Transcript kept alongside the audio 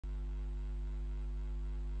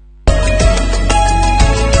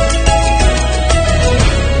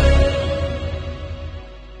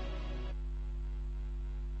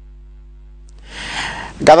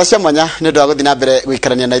Ngatho cia mwanya nĩ ũndũ wa gũthiĩ na mbere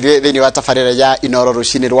gũikarania na ithuĩ thĩinĩ wa tabarĩra ya Inooro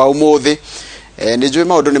rũcinĩ rwa ũmũthĩ. Nĩ njũĩ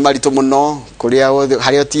maũndũ nĩ maritũ mũno kũrĩa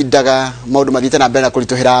harĩa ũtindaga maũndũ mathiĩte na mbere na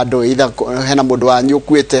kũritũhĩra andũ, either hena mũndũ wanyu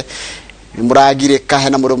ũkuĩte, mũragirĩka,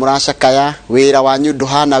 hena mũndũ mũracakaya, wĩra wanyu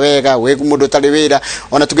ndũhana wega, we mũndũ ũtarĩ wĩra,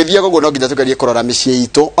 ona tũgĩthiaga ũguo no nginya tũgerie kũrora mĩciĩ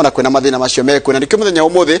itũ ona kwĩna mathĩna macio mekuo. Na nĩkĩo mũthenya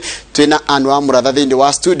ũmũthĩ twĩna Ann Wamuratha thĩinĩ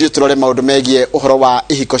wa studio tũrore maũndũ megiĩ ũhoro wa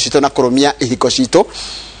ihiko citũ na kũrũmia ihiko citũ.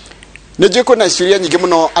 Nĩ njũĩ kwĩna ciũria nyingĩ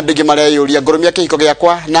mũno andũ aingĩ mareyũria, ngũrũmia kĩhiko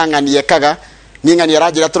gĩakwa na ng'ani ekaga, niĩ ng'ani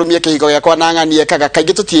aranjĩra tũrũmie kĩhiko gĩakwa na ng'ani ekaga.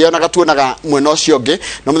 Kaingĩ tũtiĩyonaga tuonaga mwena ũcio ũngĩ,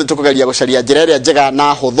 no mũthĩ tũkũgeria gũcaria njĩra ĩrĩa njega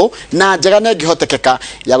na hũthũ na njega na ĩngĩhotekeka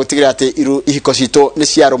ya gũtigĩrĩra atĩ ihiko citũ nĩ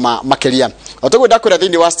ciarũma makĩria. O toguo ndakwĩra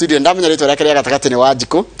thĩinĩ wa studio ndamenya rĩtwa rĩake rĩa gatagatĩ nĩ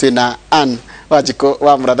Wanjikũ, twĩna Ann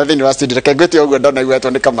Wamuratha thĩinĩ wa studio. Reke ngwĩte ũguo ndona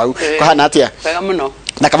igwetwo nĩ Kamau. Kũhana atĩa? Wega mũno.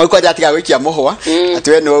 Na Kamau kwanja atiga gũikia mũhwa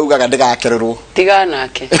atĩ we nĩ waugaga ndĩgakerũrwo. Tiga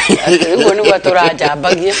nake. Ũguo nĩguo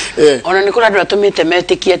tũranjambagia. Ona nĩ kũrĩ andũ atũmĩte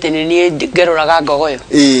metĩkie atĩ nĩ niĩ ngerũraga ngogoyo.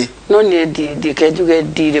 No niĩ ndikenjuge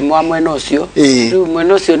ndirĩ mwa mwena ũcio. Rĩu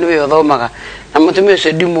mwena ũcio nĩwe ũthomaga. Na mũtumia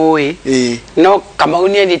ũcio ndimũĩ. No Kamau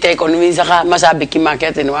nĩ endete economisaga macambĩki make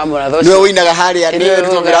atĩ nĩ Wamuratha ũcio. Nĩwe ũinaga harĩa nĩ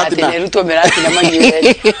rutwo mĩratina. Nĩ rutwo mĩratina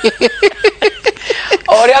manyuĩre.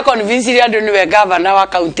 Oria convince andũ nĩwe governor wa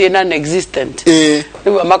county non existent.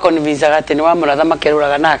 Nĩguo makonvincaga atĩ nĩ Wamuratha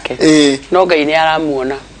makerũraga nake. No Ngai nĩ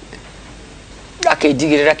aramuona.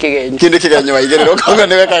 Akĩnjigĩrĩra kĩgenyo. Kĩndũ kĩgenyo waigĩrĩrwo kauga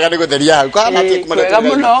nĩ wekaga nĩ gũtheria hau. Kwa matie kumana wega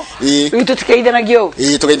mũno. Rĩu tũtikeithanagio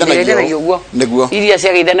ũũ. Tũgeithanagio ũguo. Nĩguo. Iria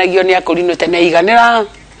ciageithanagio nĩ akũrinũ tene iganĩra.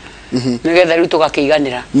 Nĩgetha rĩu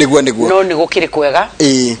tũgakĩiganĩra. Nĩguo. No nĩ gũkĩrĩ kwega.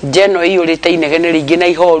 Njeno ĩiyũrĩte inegene rĩingĩ na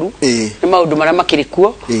ihoru. Nĩ maũndũ marĩa makĩrĩ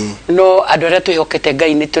kuo. No andũ arĩa twĩhokete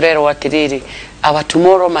Ngai nĩ tũrerwo atĩrĩrĩ, our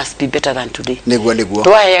tomorrow must be better than today. Nĩguo.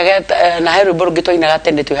 Twaheaga na hero borgo twainaga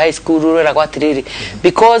tene twĩ high school rwĩragwo atĩrĩrĩ,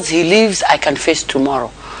 because he lives I can face tomorrow.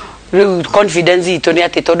 Rĩu confidence itũ nĩ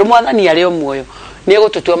atĩ tondũ Mwathani arĩ o muoyo nĩ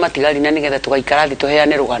egũtũtua matigari na nĩgetha tũgaikara thĩ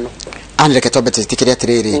tũheane rũgano. Reke twambe tũtikĩre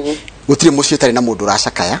atĩrĩrĩ, gũtirĩ mũciĩ ũtarĩ na mũndũ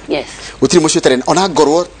ũracakaya. Yes. Gũtirĩ mũciĩ ũtarĩ ona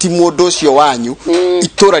ngorwo ti mũndũ ũcio wanyu,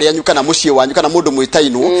 itũra rĩanyu kana mũciĩ wanyu kana mũndũ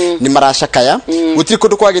mwĩtainwo nĩ maracakaya. Gũtirĩ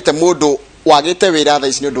kũndũ kwagĩte mũndũ wagĩte wĩra thaa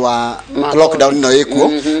ici nĩ ũndũ wa lockdown ĩno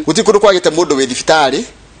ĩkuo. Gũtirĩ kũndũ kwagĩte mũndũ wĩ thibitarĩ.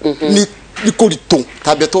 Nĩ kũritũ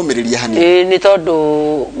tambe tũmĩrĩria hanini. Nĩ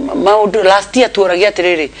tondũ maũndũ last year tuoragia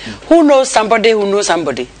atĩrĩrĩ, who knows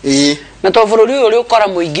somebody. Na to bũrũri ũyũ ũrĩ ũkora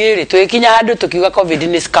mũingĩ rĩ twĩkinya handũ tũkiuga covid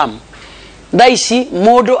nĩ scam. Thaa ici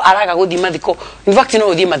mũndũ araga gũthiĩ mathiko, in fact no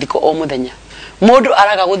ũthiĩ mathiko o mũthenya. Mũndũ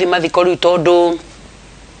araga gũthiĩ mathiko rĩu tondũ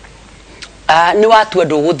nĩ watua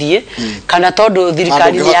ndũgũthiĩ kana tondũ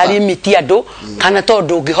thirikari nĩ yarimiti andũ kana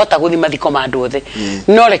tondũ ũngĩhota gũthiĩ mathiko ma andũ othe.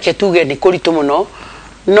 No reke tuge nĩ kũritũ mũno.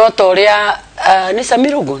 No torĩa nĩ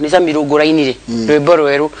Samirungu rainire rwĩmbo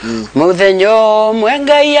rwerũ, mũthenya ũmwe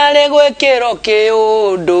Ngai arĩ gwĩkĩrwo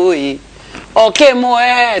kĩũndũ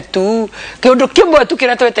okĩmwe tu kĩũndũ kĩmwe tu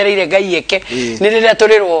kĩrĩa twetereire Ngai eke nĩ rĩrĩa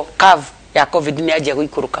tũrĩrwo curve ya covid nĩ anjia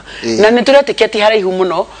gũikũrũka na nĩ tũretĩkia atĩ haraihu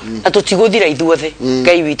mũno na tũtigũthira ithuothe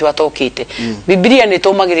Ngai witũ atokĩte. Biblia nĩ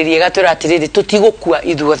tũmagĩrĩria ĩgatwĩra atĩrĩrĩ tũtigũkua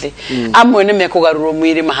ithuothe, amwe nĩ mekũgarũrwo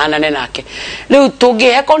mwĩrĩ mahanane nake. Rĩu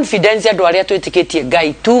tũngĩhe confidence andũ arĩa twĩtĩkĩtie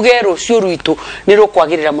Ngai tuge rũciũ rwitũ nĩ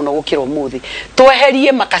rũkwagĩrĩra mũno gũkĩra ũmũthĩ,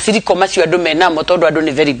 tweherie makasiriko macio andũ menamo tondũ andũ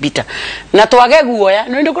nĩ very bitter na twage guoya.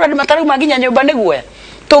 Nĩ ndĩ kũrĩa andũ matarauma nginya nyũmba nĩ guoya.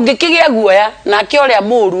 Tũngĩkĩgĩa guoya nake ũrĩa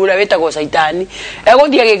mũũru ũrĩa wĩtagwo Saitani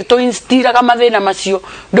egũthiĩ agĩtũinstiraga mathĩna macio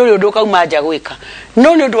ndũrĩ ũndũ kauma nja gwĩka.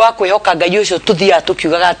 No nĩ ũndũ wa kwĩhoka Ngai ũcio tũthiaga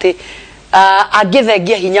tũkiugaga atĩ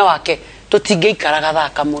angĩthengia hinya wake tũtingĩikaraga thaa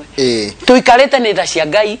kamwe. Tũikarĩte nĩ tha cia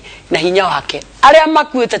Ngai na hinya wake. Arĩa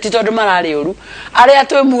makuĩte ti tondũ mararĩ ũru, arĩa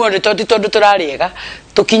twĩ muoyo ti tondũ tũrarĩega,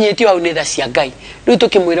 tũkinyĩtio hau nĩ tha cia Ngai. Rĩu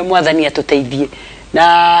tũkĩmwĩra Mwathani atũteithie.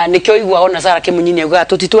 Na nikio igwa ona Sara Kimunyini auga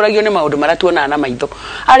tutitũragio nĩ maũndũ marĩa tuonaga na maitho.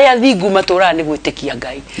 Arĩa thingu matũraga nĩ gwĩtĩkia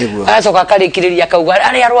Ngai. Agacoka akarĩkĩrĩria akauga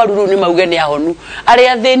arĩa arwaru rĩu nĩ mauge nĩ ahonu,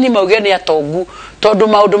 arĩa thĩni mauge nĩ atongu tondũ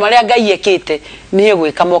maũndũ marĩa Ngai ekĩte nĩ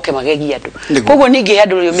egwĩka moke magegia andũ. Koguo ningĩ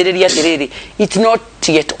andũ rĩũmĩrĩria atĩrĩrĩ, it's not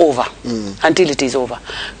yet over until it is over.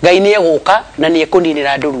 Ngai nĩ egũka na nĩ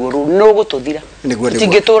ekũninĩra andũ ruo rũu no gũtũthira.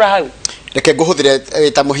 Tingĩtũra hau. Reke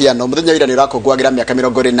ngũhũthĩre ta mũhiano mũthenya wĩra nĩ ũrakũngũagĩra mĩaka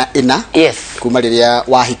 24. Yes. Kuma rĩrĩa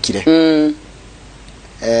wahikire.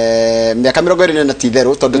 Mĩaka 24 ti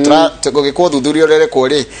therũ tondũ tũgĩkwo thuthuria ũrĩa rĩkwo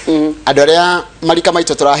rĩ andũ arĩa marika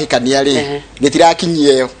maitũ tũrahikania rĩ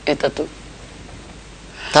nĩtirakinyia ĩyo. Ĩtatũ.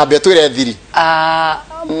 Tambia twĩre thiri.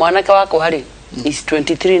 Mwanake wakwa rĩ is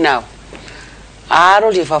 23 now.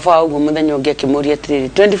 Arori baba ũguo mũthenya ũngĩ akĩmũria atĩrĩrĩ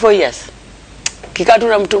 24 years.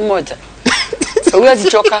 Kikatuna mtu mmoja.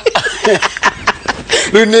 Huwezi choka.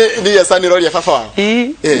 Runi ni ya sani roli ya fafa.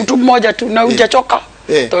 Mtu mmoja tu na hujachoka.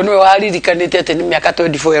 to nwe waririkanite ati ni miaka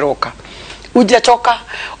 24 eroka uja choka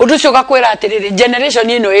undu cio gakwira atiriri generation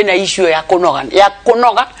ino ina issue ya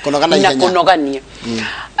kunoga na kunogania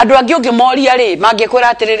andu angi ungimoria ri mangikwira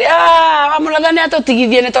atiriri Wamuratha ni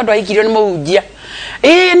atutigithie ni tondu aikirio ni muhunjia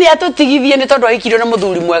ni atutigithie ni tondu aikirio ni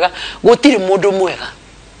muthuri mwega gutiri mundu mwega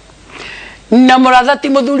na Muratha ti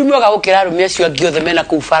muthuri mwega gukira arumia cio angi othe mena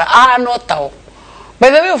kubara no tao by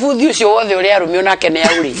the way futhi ucio wothe uri arumia nake ne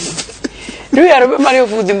auri Ndio arumia mari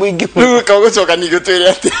futhi muingi Ndio kagocoka ni gutwire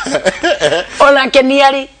ati ona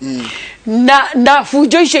keniari na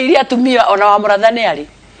fujo icio iria atumia ona Wamuratha ni ari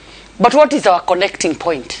but what is our connecting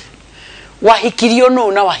point wahikirio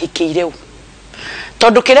no na wahikiire u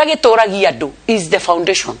tondu kiria gituragia andu is the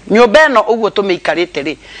foundation nyumba no uguo tumeikarite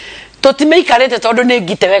ri tutimeikarite tondu ni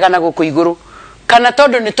ngite wega na guku iguru kana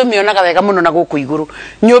tondu ni tumionaga wega muno na guku iguru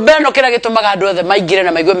nyumba no kiria gitumaga andu othe maingire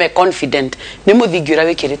na maigue me confident ni muthingi ura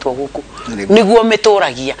wikiritwo guku niguo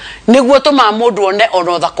mituragia niguo tuma mundu one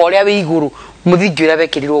ona thaka uria wi iguru muthingi ura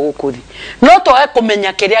wekirirwo guku thi no twae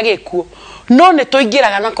kumenya kiria gikuo no ni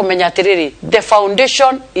tuingiraga na kumenya atiriri the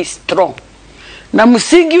foundation is strong na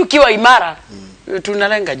msingi ukiwa imara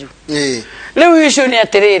tunalenga juu leo icio ni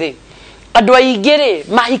atiriri andu aingire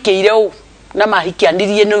mahikiire u na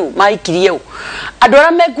mahikianirie no mahikirie u andu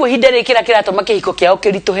ara mekuo hindere kira to makihiko kiao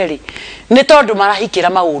kirituheri ni tondu marahikira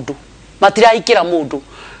maundu matirahikira mundu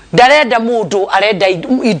ndarenda mundu arenda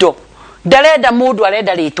indo ndarenda mundu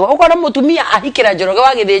arenda ritwa ukona mutumia ahikira njoroge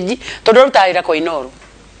wa githinji tondu rutaira kwa inoro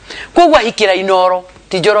kogwa hikira inoro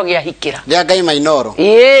ti njoroge ahikira ria ngai ma inoro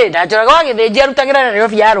na njoroge wa githinji arutagira na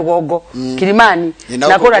riofi ya rugongo Kilimani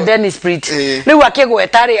na kura Dennis Spirit riu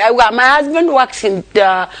akigwetari auga my husband works in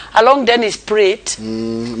along Dennis Spirit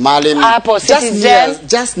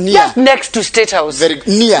just next to State House very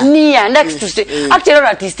near next to State actually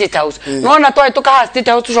not State House no na toa tuka State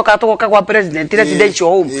House tushoka tuka kwa president residential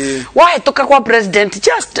home why tuka kwa president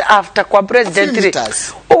just after kwa president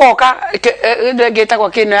ugoka ngeta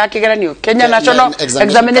kwa kino ya kigeranio Kenya National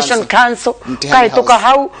Examination Council kahituka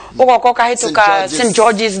hau ugoka kahituka St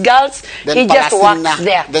George's Girls he just works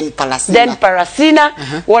there then Parasina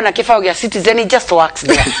wona kifao ya Citizen he just works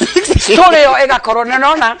there story yo ega corona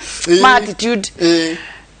nona my attitude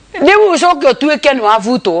ni ucoke otuike ni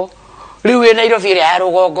wavuto riu ina iro vire ya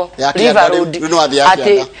rugongo River Road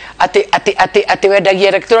ati wendagia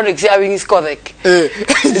electronics ya Wings Kothek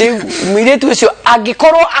riu mwiretu ucio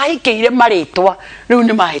angikorwo ahikiire maritwa riu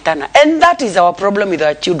ni mahitana and that is our problem with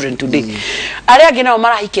our children today aria angi nao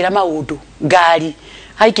marahikira maundu ngari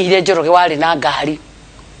haikire njoroge wari na ngari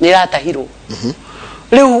ni ratahirwo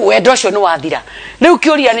riu wendo cio ni wathira riu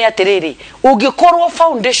kiuria ni atiriri ungikorwo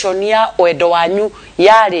foundation ya wendo wanyu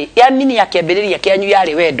yari yani ya kiambiriria kianyu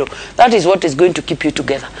yari wendo that is what is going to keep you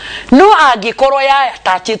together no angikorwo ya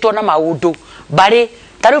tachitwo na maundu bari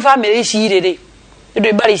taru family ici riri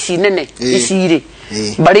ndu bari ici nene ici ri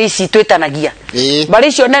bari ici twitanagia bari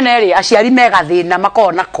icio nene ri aciari mega thina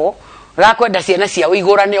makonako gakwenda ciana cia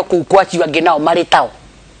uigurane ku kwaci angi nao mari tao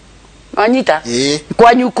anyita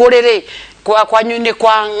kwanyu kuriri kwanyu ni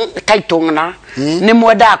kwa taitona ni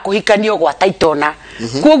mwenda kuhikanio gwa taitona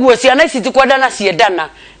koguo ciana ici tikwenda na ciendana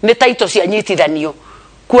ni taito cia nyitithanio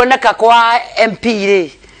kuoneka kwa MP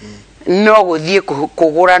ri no guthie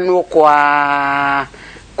kuguranwo kwa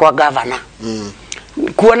governor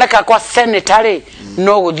kuoneka kwa senator ri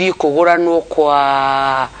no guthie kuguranwo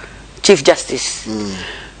kwa chief justice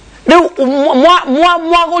riu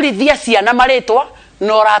mwagurithia ciana maritwa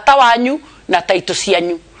no rata wanyu na taito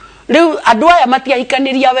cianyu riu andu aya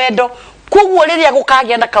matiahikaniria wendo koguo riria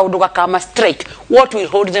gukagia na kaundu gakama strike what will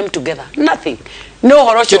hold them together nothing no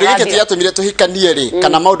horo cio kindu giki tiatumire tuhikanie ri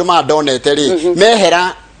kana maundu ma ndonete ri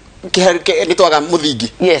mehera ni twaga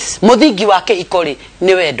muthingi yes muthingi wa kihiko ri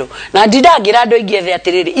ni wendo na ndidangira andu aingi ethe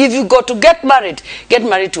atiriri if you go to get married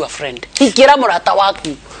to a friend hikira murata waku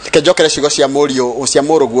kejokere cigo cia murio cia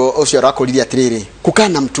muruguo ucio rakuriria atiriri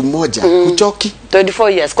kukana mtu mmoja uchoki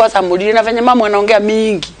 24 years kwanza murire na venye mama anaongea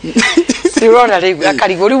mingi sirona rigu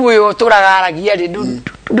akarigori uyo turagaragia ri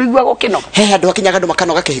nduigwa gukinoga he andu akinyaga andu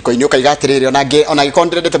makanoga kihiko-ini ukaiga atiriri ona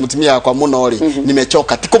gikondrendete mutumia kwa muno ri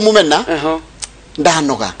nimechoka tikumumena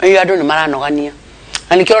ndanoga ayo andu ni maranogania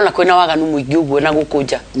na nikirona kwina waganu muingi uguo na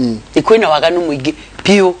gukunja ni kwina waganu muingi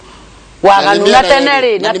piu waganu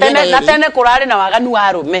na tene kurari na waganu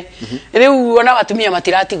wa rume riu ona watumia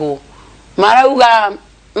matiratigwo marauga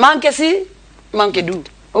mankedu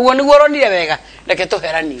uguo niguo ronire wega reke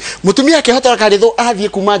tuherani mutumia akihota karitho athie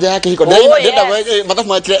kuma nja yake hiko ndenda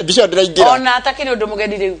mathafu bicio ndiraingira ona atakire undu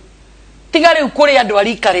mugeni riu tiga riu kuri andu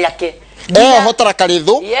arika riake hotara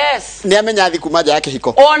karithu yes ni amenya thiku maja yake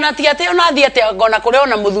hiko ona ti ate ona thiete ngona kuri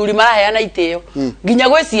ona muthuri maraheana itio nginya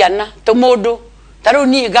gwe ciana to mundu taru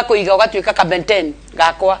ni ngakuiga ugatwika tuben10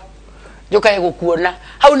 gakwa njukae gukuona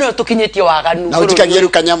hau no tukinyitie waganu na utikagie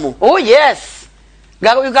rukanyamu oh yes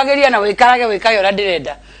gaguikageria na wikage ora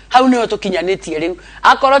ndirenda hau no tukinyanitie riu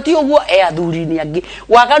akoro ti uguo athuri ni angi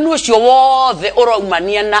waganu ucio wothe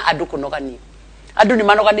uraumania na andu kunogania andu ni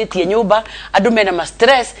manoganitie nyumba andu mena ma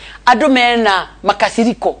stress andu mena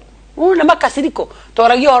makasiriko na makasiriko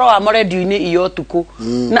toragia oro wa moredio-ini iyo tuku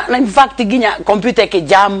na in fact ginya computer ke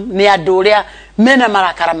jam ni andu uria mena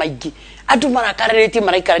marakara maingi andu marakariritie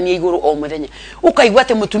maraikarania iguru o muthenya ukaigwa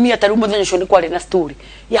te mutumia taru muthenya ucio ni kwari na story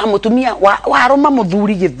ya mutumia wa aroma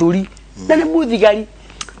muthuri githuri na ni muthigari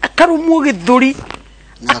akarumwo githuri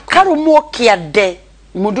akarumwo kiande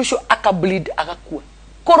mundu ucio akableed agakua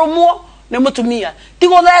kurumwo ni mutumia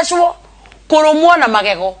tigothecwo kurumwo na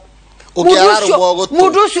magego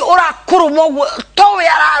mundu ucio urakurumwo towe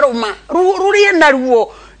araruma rurie na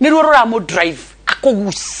ruo ni ruo ruramu drive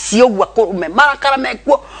akugucia ugwa kurume marakara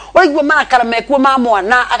mekuo oigwa marakara mekuo ma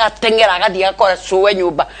mwana agatengera agathia akora cuwe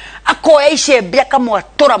nyumba akoya icembe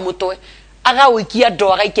akamwatura mutwe agawikia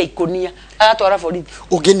ndo agaikia ikonia agatwara borithi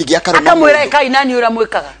ungenigia karuma akamwira kai nani ura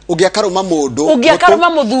mwikaga ungiakaruma mundu ungiakaruma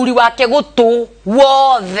muthuri wake gutu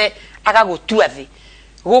wothe agagutua thi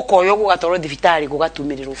gukoyo gugatwaro thibitari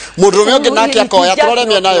gugatumirirwo mundurume ungi nake akoya turore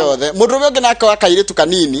miena yothe mundurume ungi nake akairitu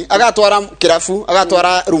kanini agatwara kirafu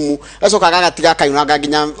agatwara rumu acoka agatiga kayuna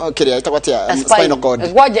nginya kiria itagwatia spinal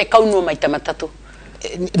cord gwaje kaunwo maita matatu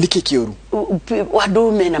niki kiuru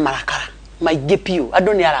andu mena marakara maige piu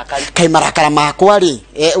andu ni arakari kai marakara makwa ri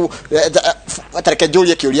atareke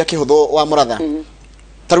julia kiuria kihuthu wa muratha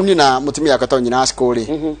taruni na mutumia akatwa nyina skuri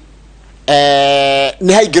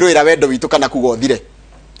ni haingirwira wendo witu kana kugothire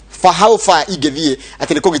for how far ingethie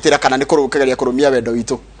ati ni kugitira kana ni kurukageria kurumia wendo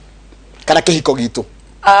witu kana kihiko gitu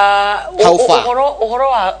uhoro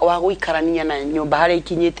wa guikarania na nyumba hari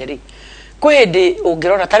ikinyite ri kwende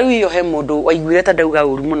ungirora tari iyo he mundu waiguire ta ndauga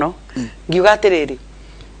uru muno ngiuga atiriri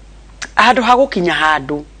andu hagukinya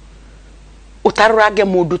handu utarurange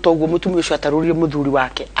mundu toguo mutumia ucio atarurie muthuri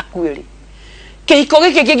wake akuiri kihiko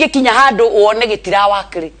giki gikinya handu wone gitira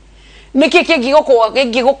wakiri niki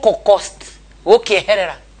kingiguko cost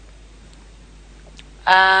gukieherera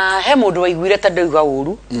he mundu waiguire ta ndauga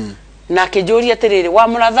uru na kijuria atiriri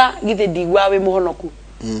Wamuratha githe ndigwa wi muhonoku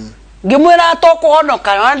ngimwira to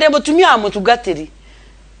kuhonoka na ndi mutumia mutungatiri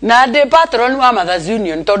na ndi patron wa Mothers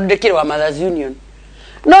Union tondu ndikiri wa Mothers Union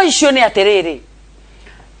no icio ni atiriri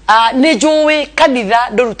ni juwi kanitha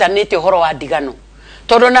ndurutanite uhoro wa ndigano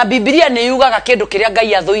tondu na Biblia ni yugaga kindu kiria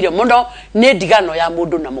Ngai athuire muno ni ndigano ya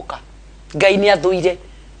mundu na muka Ngai ni athuire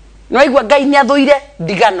no igwa Ngai ni athuire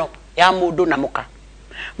ndigano ya mundu na muka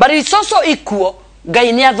but it's also equal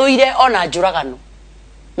Ngai ni athuire ona njuragano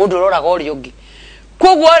mundu roraga uri ungi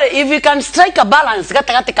kwoguo if you can strike a balance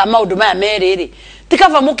gatagati ka maundu maya meriri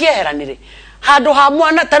tikava mukieheranire handu ha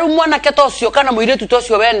mwana taru mwana ketocio kana muiretu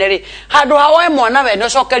tocio weneri handu ha we mwana we no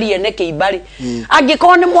cokerie ne kiibari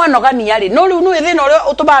angiko ni mwanogania ri no riu ni thina uri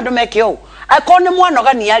utuba andu mekio ako ni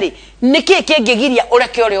mwanogania ri niki kingigiria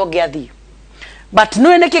ureke uri ungiathii but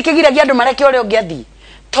no niki kingigiria andu mareke uri ungiathii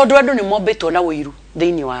tondu andu ni mombetwo na wiru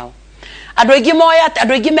thiini wao andu ingi moya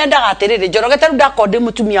andu ingi mendaga atiriri njoroge taru ndakonde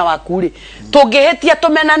mutumia waku ri tungihitia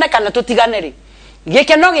tumenane kana tutigane ri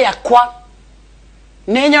gikeno giakwa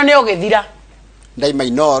ni nyone ogithira ndaima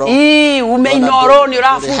inoro ume inoro ni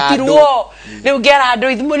urafutirwo ni ungera andu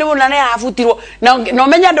ithimu ni munane afutirwo no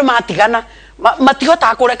menya andu matigana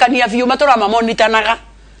matihota kurekania biu matura mamonitanaga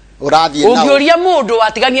urathie nao ungioria mundu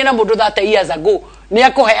watiganie na mundu 30 years ago ni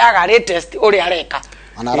akuheaga latest uri areka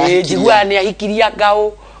njigua ni ahikiria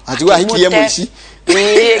ngao ajua hikirie muici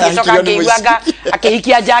gicoka ngiiguaga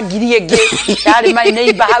akihikia njangiri ingi yari mai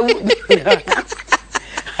neighbor hau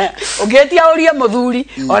ugetia urie muthuri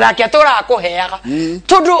onake atura akuheaga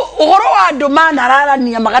tondu uhoro wa andu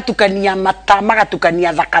manararania magatukania mata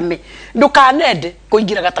magatukania thakame ndukanende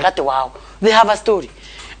kuingira gatagati wao they have a story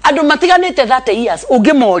andu matiganite 30 years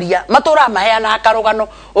ungimoria matura maheana akarugano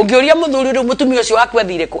ungioria muthuri ru mutumia ucio waku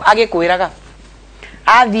athire ku agikwiraga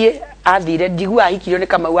athire njigua ahikirio ni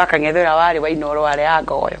kama wakang'ethera wari wa inoro wari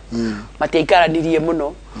angoyo matiaikaranirie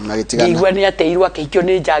muno njigua ni ateirwo akihikio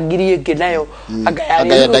ni njangiri ingi nayo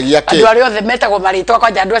agayendagia ki andu ari othe metagwo maritwa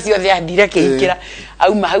kwa andu acio othe athire kihikira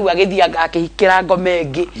auma hau agithia akihikira ngome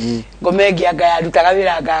ingi agayarutaga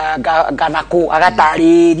wira nganako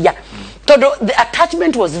agatariria tondu the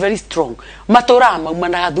attachment was very strong matura mauma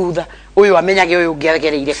na thutha uyu amenyage uyu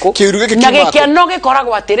ngiagereire ku na gikeno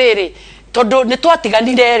gikoragwo atiriri tondu ni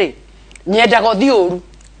twatiganire ri nyendaga thi uru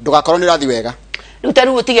ndugakorwo ni rathi wega riu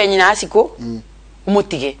taru utige nyina aciko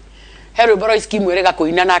umutige hero bro skimu erega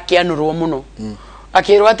kuina na akianurwo muno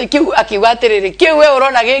akirwo ati kiu akiwatiriri kiu we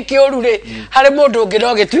urona gikiuru ri hari mundu ungi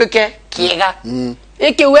no gituike kiega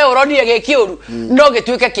iki we uronire gikiuru no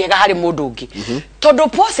gituike kiega hari mundu ungi tondu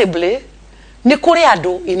possibly ni kuri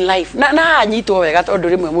andu in life na anyitwo wega tondu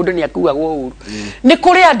rimwe mundu ni akuagwo uru ni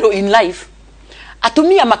kuri andu in life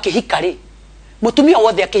atumia makihika ri mutumia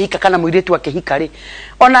wothe akihika kana muiritu akihika ri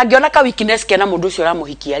ona ngiona ka weakness kena mundu ucio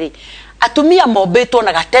ramuhikia ri atumia mombetwo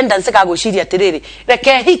na tendency ka gwiciria atiriri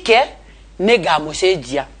reke hike niga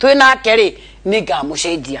mucenjia twinake ri niga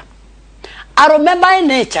mucenjia arume by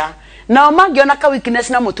nature na mangiona ka weakness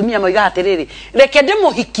na mutumia moiga atiriri reke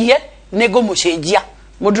ndimuhikie nigo mucenjia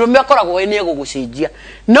mundurume akoragwo we ni egugucenjia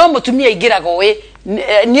no mutumia ingirago we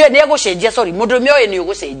ni egucenjia sorry mundurume we ni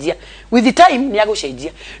egucenjia with the time ni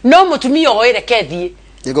egucenjia no mutumia o reke thie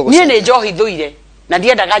ni ne njohi thuire na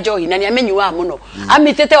ndiendaga njohi na ni amenyua muno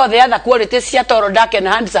amitete othe other qualities cia toro dark and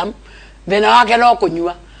handsome thina wake no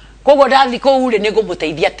kunyua kogo ndathi ko ure ni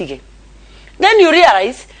ngumuteithia tige then you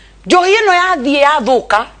realize njohi ino yathie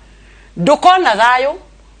yathuka ndukona thayo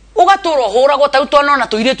ugaturo huragwo tau twanona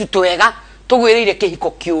tuiretu twega tugwirire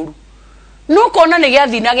kihiko kiuru no kona ni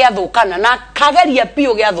giathi na giathukana na kageria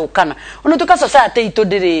pio giathukana ono tuka society itu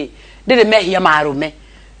ndiri mehia marume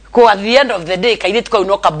ko at the end of the day kaire tukau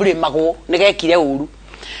no kabure magwo ni gekire uru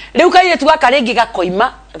riu kaire tuka ringi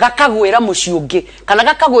gakoima gakagwira muciungi kana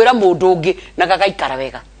gakagwira mundu ungi na gagaikara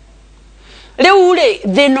wega riu ri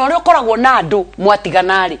thina uri ukoragwo na andu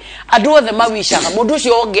mwatiganari andu othe mawishaga mundu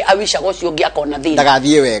ucio ungi awishaga ucio ungi akona thina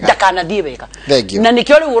ndakanathie wega na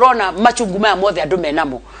nikio riu urona machungu maya mothe andu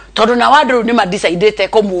menamo tondu na wandu ni ma decide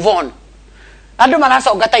ko move on andu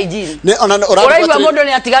maraconga ta injiri uraigua mundu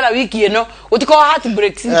ni atigara wiki ino utikoa heart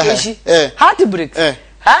breaks ici heart breaks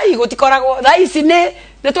hai gutikoragwo tha ici ni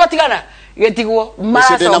twatigana getigwo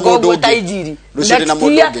maraconga ta injiri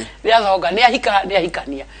ndathonga ni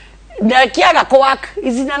ahikania na kiaga ko work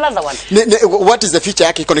is another one what is the future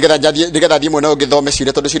yake iko nigetha thie mwana ugithome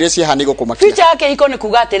cire tondu cire cia hani gukumakia future yake iko ni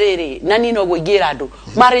kuga atiriri na nino gwingira andu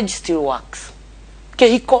marriage still works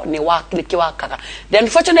kihiko ni work ni kiwakaga the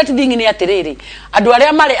unfortunate thing ni atiriri andu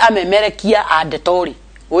aria mari amemerekia andetori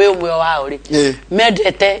we umwe wao ri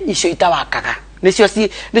mendete icio itawakaga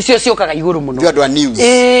nicio ciokaga iguru muno andu news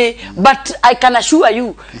but I can assure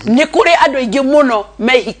you ni kuri andu ingi muno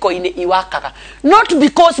mehiko-ini iwakaga not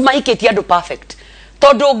because maiketi andu perfect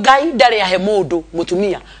tondu ngai ndari ahe mundu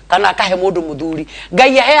mutumia kana akahe mundu muthuri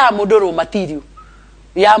ngai ahe mundu raw material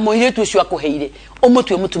ya muiritu ucio akuheire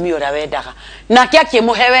umutwe mutumia ura wendaga nake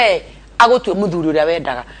akimuhewe agutwe muthuri ura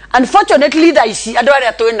wendaga unfortunately thaici andu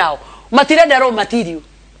aria twinao matirenda raw material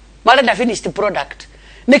marenda finished product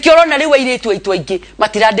nikiorona riu airetu aitu aingi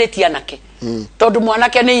matirandetia nake tondu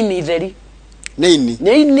mwanake ni ini theri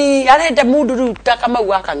ni arenda mundu riu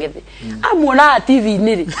takamau akangethe amuona TV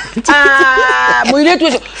ni ri muiretu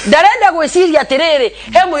ucio ndarenda gwiciria atiriri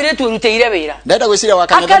he muiretu uruteire wira ndarenda gwiciria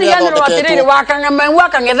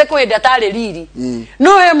wakangethe kwenda tari riri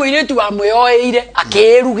no he muiretu wa mweoeire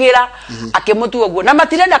akirugira akimutua guo na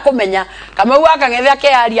matirenda kumenya kama wakangethe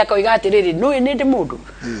akearia koiga atiriri no ni ndi mundu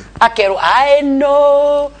akero I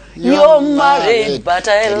know you're married but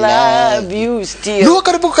I love you still no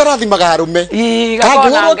karibu karathi magarume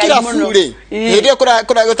kangihurwo kiraburi ndio kura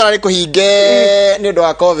gutara kuhinge ni ndo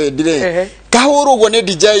wa covid ri kahurwo guo ni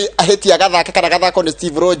DJ aheti agathaka kana gathako ni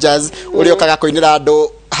Steve Rogers uri okaga koinira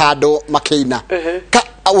andu handu makeina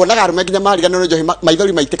wonaga arume nginya marigana no njohi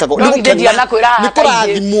maithori maitikago ni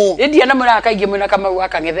kurathimo ndia na mura kaingi mwena kama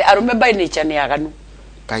wakangethe arume by nature ni aganu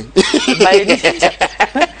kai by nature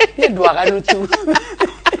ni ndwaganu tu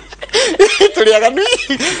turi aganu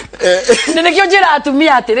nene kyo njira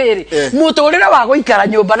atumia atiriri muturira wa guikara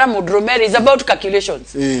nyumba na mudromeri is about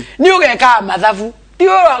calculations ni ugeka mathabu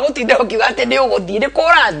tio wa gutinda ukiuga ati ni uguthii ni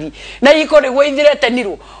kurathi na iko ni gwithirete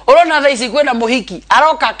nirwo urona tha ici kwena muhiki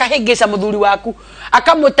aroka akahingica muthuri waku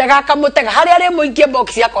akamutega hari ari muikie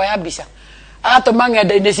box yako ya mbica agatuma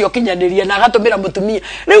ng'enda-inĩ cio kinyanĩria na agatumira mutumia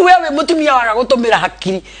riu wewe mutumia waga gutumira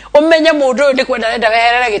hakiri umenye mundu uyu ni kwenda renda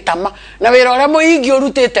weherere gitama na wira uria muingi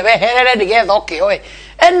urutite weherere nigetha ukioe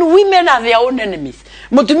and women are their own enemies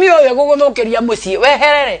mutumia uyu guguthukiria mucii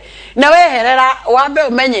weherere na weherera wambe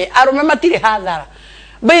umenye arume matire hathara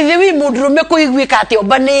by the way mundurume kuiguika ati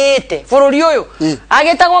ombanite bururi uyu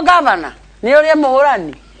agitagwo governor ni uria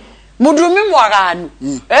muhurani mundurume mwaganu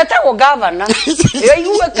etagwo governor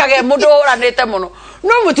yaiguikage mundu uranite muno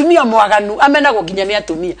no mutumia mwaganu amena gukinya ni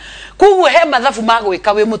atumia kuguo he mathabu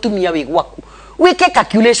magwika we mutumia wi gwaku wike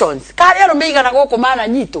calculations kari arume igana guku mana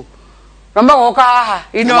nyitu na magoka haha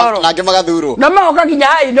inoro nake magathuro na magoka ginya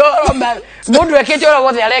ha inoro mundu ekete ora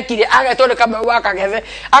wothe arekire agetone kama waka gethe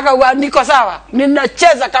akauga niko sawa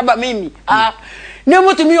ninacheza kama mimi ni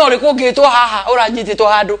mutumia uri kungitwo haha uranyititwo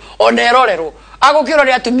handu onerorero agukiro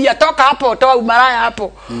ri atumia toka hapo toa umaraya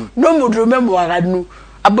hapo no mundu memwaganu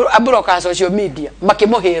aburoka social media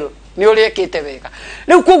makimuhiro ni uri ekete wega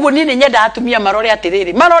riu koguo nini nyenda atumia marore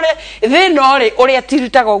atiriri marore thino ri uri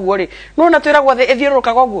atiritaga uguo ri nona twiragwo thi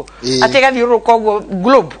ithiurukaga uguo atega thiuruka uguo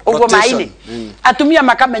globe uguo maini atumia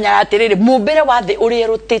makamenya atiriri mumbere wa thi uri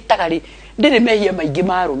rutitaga ri ndiri mehia maingi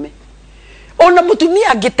marume ona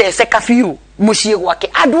mutumia ngiteseka fiu mucie gwake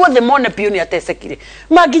andu othe mone piu ni atesekire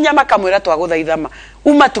maginya makamwira twaguthaithama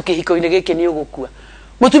uma tukihiko-ini giki ni ugukua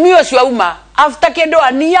mutumia ucio auma after kendo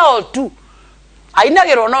ania o tu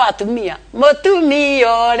ainagirwo no atumia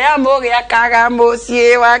mutumia uria mugiakaga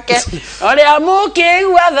mucie wake uria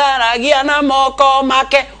mukigua tharagia na moko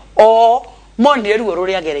make o monire ruo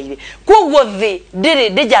ruria gereire koguo thi ndiri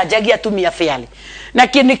ndijanjagia atumia fairly na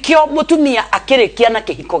kinikio mutumia akirikia na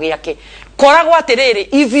kihiko giake koragwo atiriri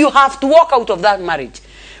if you have to walk out of that marriage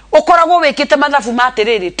ukoragwo wikite mathabu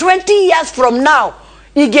matiriri 20 years from now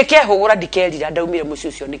ingekehugura ndikerira ndaumire muci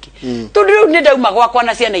ucio niki tondu riu ni ndauma gwakwa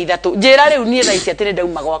na ciana ithatu njira riu ni thaa ici atiri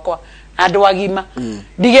ndauma gwakwa andu agima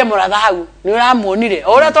ndige muratha hau ni uramuonire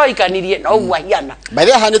ora twaikanirie no ugwa hiana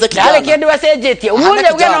baithia hanite kijana ndale kindu acenjetie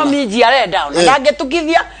umuthi uge no minji are down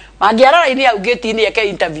ndangetukithia mangiarara ini au gate-ini eke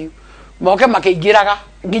interview moke makiingiraga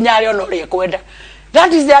nginya ari ono ri kwenda.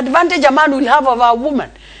 That is the advantage a man will have of a woman.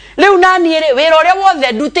 Leu nani ere wera uria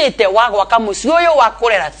wothe ndutite wa gwaka muci uyu wa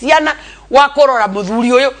kurera ciana wa kurora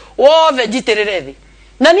muthuri uyu wothe njitirire thi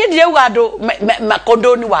na ni ndireuga andu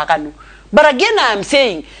makondoni waganu. But again I am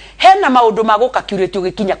saying hena maundu magukacurate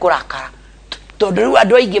ugikinya kurakara tondu riu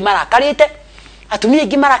andu aingi marakarite atumia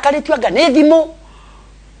aingi marakaritio anga ni thimo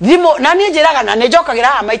na ni njiraga na ni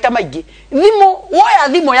njokagira maita maingi thimo woya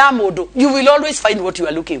thimo ya mundu you will always find what you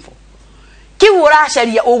are looking for. Kiu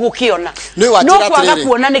uracaria ugukiona no kwaga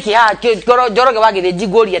kuona niki ha njoroge wagire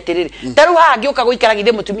njigori atiriri taru ha ngioka guikara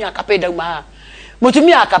githe mutumia akapenda uma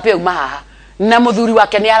mutumia akape uma ha na muthuri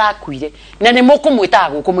wake ni arakuire na ni mukumwita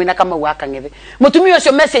gukumwina kama waka ngethe mutumia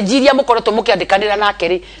ucio message iria mukoroto mukiandikanira nake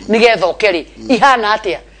ri nigetha okeri ihana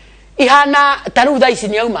atia ihana taru thaa ici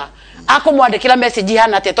ni auma akumwandikira message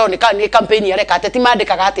ihana atia to ni campaign yareka ateti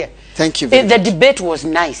mandikaga atia. Thank you. The debate was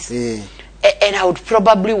nice. And I would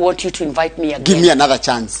probably want you to invite me again. Give me another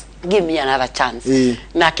chance. Give me another chance.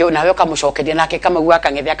 Nake nawe kamucokeria nake kama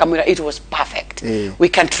gwaka ngethe akamwira it was perfect. We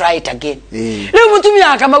can try it again. Riu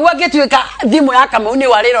mutumia kama gwake tuika thimu ya kama uni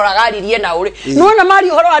wariroraga aririe na uri. Nuona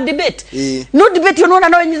mari uhoro wa debate. No debate unaona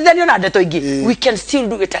no nyithani ona ndeto ingi. We can still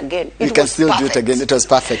do it again. We can still do it again. It was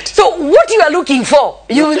perfect. So what you are looking for,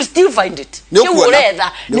 you will still find it.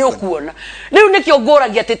 Uretha ni ukuona. Riu nikio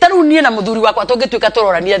ngoragia ati taru nie na muthuri wakwa tungituika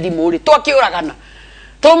turorania thimu uri. Twakiuragana.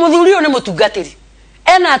 To muthuri uyu ni mutungatiri.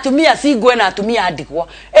 Ena atumia single ena atumia andikwa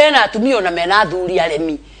ena atumia ona mena athuri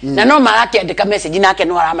aremi na no marakiandika message nake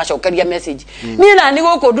no aramacokeria message ni na ni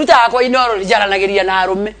guku nduta akwa inoro rijaranagiria na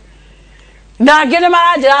arume na ngene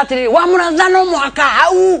maranjira atiri Wamuratha no mwaka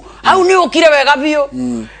hau ni ukire wega biu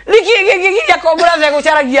riki akomura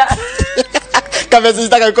gucaragia kamezi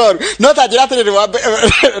itakakoru no tajira atiri wa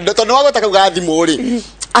to no wagotaka ugathi muri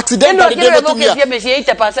accidentally de mutumia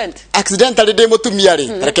accidentally de mutumia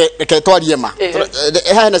ri reke twarie ma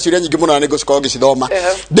ha na ciuria nyingi muno na ngucoka ngicithoma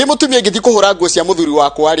de mutumia ngiti kuhura nguo cia muthuri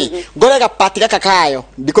wakwa ri ngorega pati gaka kayo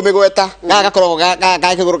ndikumigweta gagakorwo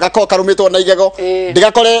gakiguru gakoka rumitwo na igego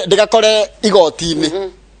ndigakore igoti-ini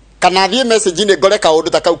kana thie message ni ngore kaundu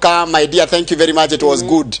ta kau ka my dear thank you very much it was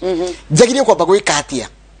good njagirie kwamba gwika atia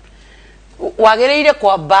wagereire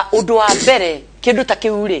kwamba undu wa mbere kindu ta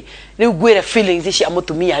kiu ri riu ngwire feelings cia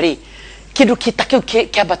mutumia ri kindu kita kiu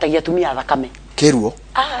kiambatagia atumia thakame kiruo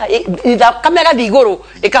thakame gathi iguru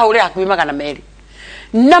ikahurira hakuhi magana meri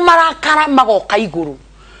na marakara magoka iguru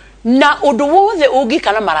na undu wothe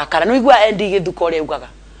ungikana marakara no igwa endi githuko ri ugaga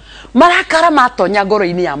marakara matonya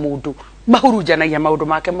ngoro-ini ya mundu mahurujanagia maundu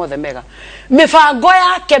make mothe mega mibango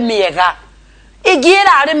yake miega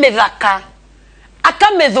igira ari mithaka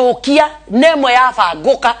akamethukia nemwe ya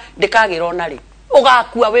banguka ndikagirona ri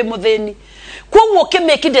ugakua we mutheni koguo ke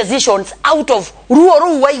make decisions out of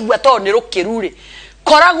ruo waigwa to ni rukiruri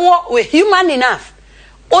koragwo we human enough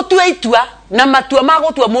otue itua na matua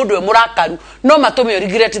magotua mundu we murakaru no matume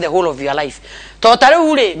regret the whole of your life to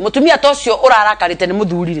tariu ri mutumia tocio urarakarite ni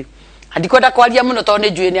muthuri ri andikwenda kwaria muno to ni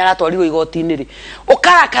njui ni aratwarirwo igoti-ini ri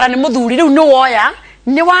ukarakara ni muthuri riu ni woya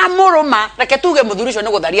ni wa muruma reke tuge muthuri ucio ni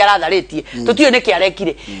gutharia aratharitie tutio ni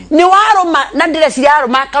kiarekire ni waruma na ndire cia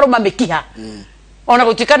aruma akaruma mikiha ona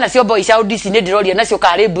gutikana cio boys audisi ne ndiroria nacio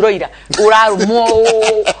kare broira urarumwo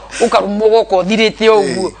ukarumwo goko thirite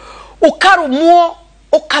uguo ukarumwo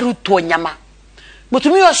ukarutwo nyama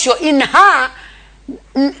mutumia ucio inha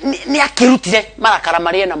ni akirutire marakara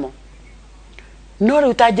maria namo no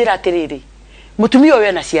riu tanjira atiriri mutumia uyu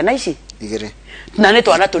ena ciana ici igire na ne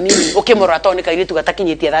twana tunini ukimura tone kairitu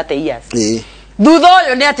gatakinyitie 30 years thutha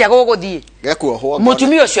uyu ni atia guguthie gekuohwo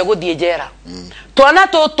mutumia ucio guthie njera twana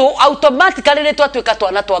tutu automatically ni twatuika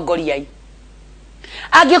twana twa ngoriai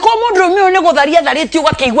angiko mundu rumio ni gutharia thariti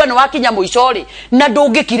ugakeigua ni wakinya muicori na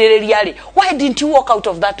ndungikiririria ri why didn't you walk out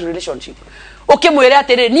of that relationship ukimwira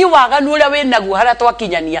atiri ni waganu uria winaguo haria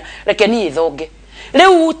twakinyania reke ni ithonge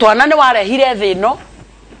riu twana ni warehire thino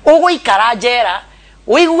uguikara njera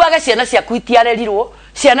uiguaga ciana ciaku itiarerirwo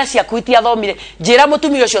ciana ciaku itiathomire njira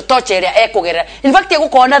mutumia ucio tocheria ekugerera in fact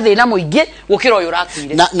egukona thina muingi gukira uyu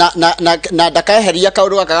rakwire na ndakaeheria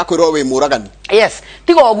kaundu gaka gakwirwo wi muragani yes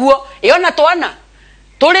tigo guo iona twana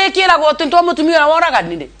turikiragwo twa mutumia uria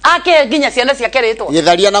woraganire ake nginya ciana ciake ritwa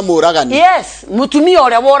githaria na muragani yes mutumia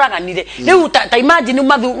uria woraganire riu ta imagine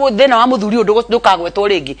thina wa muthuri undu ndukagwetwo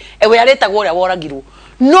ringi ewe aretagwo uria woragirwo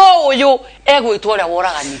no uyu egwitwo uria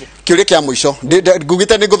woraganire kiuri kia muico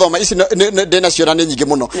ngugite ni guthoma ici ndina ciona ni nyingi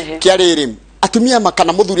muno kiariri atumia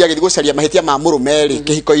makana muthuri agithi gucaria mahitia ma murumeri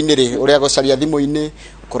kihiko-ini ri uria gucaria thimu-ini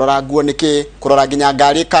kurora nguo niki kurora nginya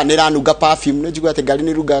ngari ka ni ranunga perfume ni njigua ati ngari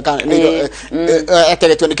ni runga ka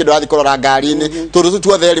eteretwe ni kindu athi kurora ngari-ini tundu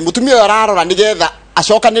tuothe ri mutumia ararora nigetha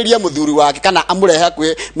acokanirie muthuri wake kana amurehe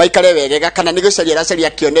hakwe maikare wegega kana ni gucaria racaria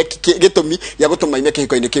kione gitumi ya gutuma ime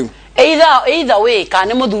kihiko-ini kiu either way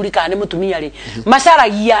kana muthuri kana mutumia ri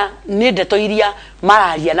macaragia ni ndeto iria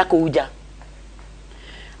mararia na kuuja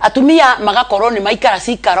atumia magakorwo ni maikara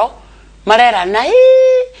cikaro marera na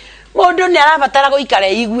mundu ni arabatara guikara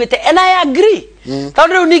iguite and I agree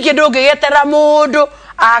tondu riu ningi ndungigetera mundu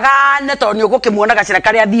agane tondu ni ugukimwona gacira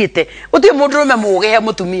karia thiite uti mundu rume mugehe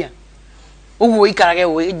mutumia uguo ikarage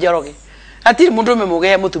njoroge atiri mundu rume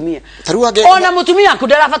mugehe mutumia ona mutumia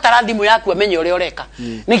kundarabatara thimu yaku amenye uria ureka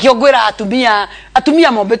nikio ngwira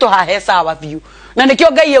atumia mombeto hahe sawa biu na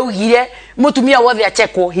nikio Ngai augire mutumia wothe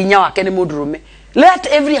achekwo hinya wake ni mundu rume. Let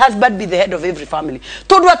every husband be the head of every family.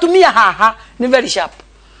 Tondu atumia haha ni very sharp.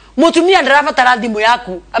 Mutumia ndarabatara thimu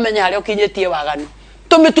yaku amenya haria ukinyitie waganu.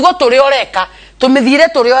 Tumitugo turi oreka, tumithire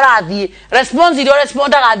turi orathie, response iri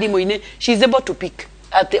respondaga thimu-ini, she is able to pick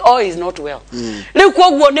at all is not well. Riu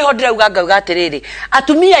koguo ni ho ndirauga ngauga atiriri,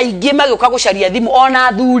 atumia ingi magiuka gucaria thimu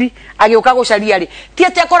ona thuri agiuka gucaria ri, ti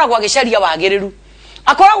ati akoragwo agicaria wagiriru.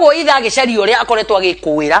 Akoragwo itha agicaria uria akoretwo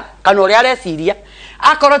agikuwira kana uria areciria.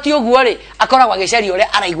 Akoroti uguo ri akoragwo agicaria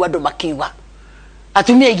uria araigua andu makiuga.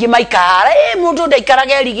 Atumia ingi maikara mundu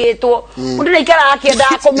ndaikarage erigitwo mundu ndaikara akienda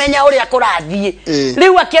kumenya uria kurathie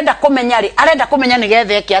riu akienda kumenya ri arenda kumenya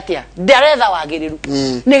nigetha eke atia ndaretha wagiriru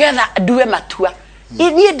nigetha ndue matua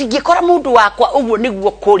nie ndingikora mundu wakwa uguo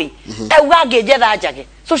niguo kuri auga nginjetha njage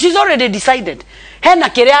so she's already decided hena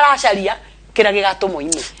kiria aracaria kira gigatuma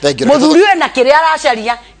ime muthuri we na kiria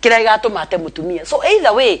aracaria kira gigatuma ate mutumia so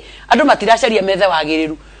either way andu matiracaria methe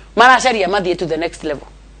wagiriru maracaria mathie to the next level.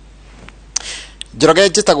 Njoroge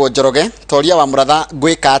njitagwo Njoroge toria wa Muratha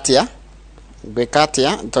gwika atia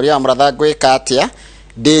toria wa Muratha gwika atia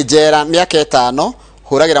ndi njera miaka 5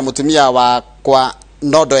 huragira mutumia wakwa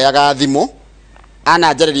nondo ya gathimu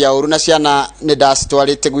ana njariria uru na ciana ni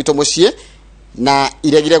ndacitwarite gwitu mucii na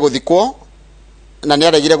iregire guthikwo na ni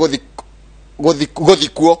aregire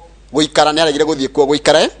guthikwo guikara ni aregire guthikwo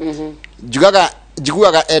guikara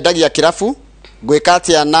njiguaga endagia kirafu gwika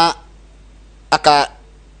atia na aka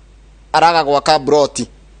araga gwaka broti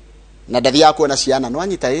na ndathia kuona ciana no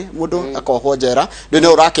anyita mundu akohwo njera ndi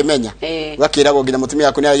no urakimenya gakiragwo nginya mutumia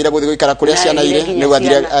yaku ni agire guthi guikara kuria ciana ire ni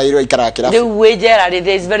gwathire airo ikara kirafu riu we njera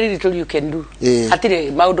there is very little you can do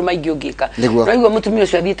atire maundu maingi ungika no igwa mutumia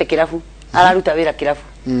ucio athiite kirafu araruta wira kirafu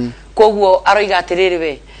koguo aroiga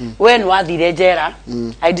atiriri we ni wathire njera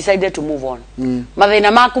I decided to move on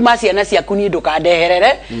mathina maku ma ciana ciaku ni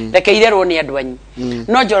ndukandeherere rekeirerwo ni andu anyu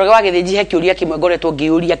no Njoroge wagithiji he kiuria kimwe ngoretwo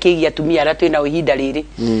ngiuria kigia atumia ara twina ihinda riri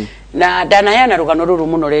na ndanaheana rugano ruru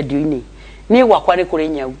muno radio-ini ni gwakwa ni kuri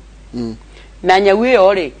nyau na nyau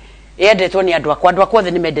iyo ri yendetwo ni andu akwa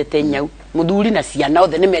othe ni mendete nyau muthuri na ciana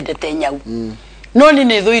othe ni mendete nyau no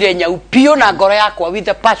ni thuire nyau pio na ngoro yakwa with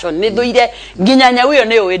the passion ni thuire nginya nyau iyo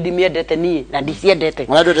ni wendi miendete ni na ndiciendete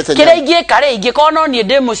kira ingi kare ingi kono ni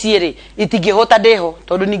ndi muciiri itingihota ndiho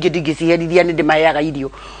tondu ningi ndingiciherithia ni ndimayaga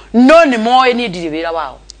irio no ni moe ni ndiri wira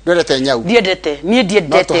wao ndete nyau ndiendete ni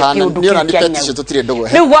ndiendete kiundu kiu ni petition tutire ndogo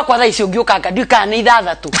riu gwakwa tha icio ngiukanga ndika ni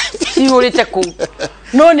ithathatu ciurite ku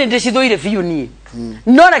no ni ndicithuire biu ni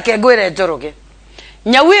no reke ngwire Njoroge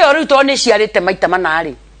nyau iyo riu to ni ciarite maita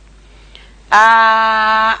manari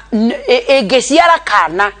egeciara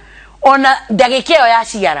kana ona ndagika iyo ya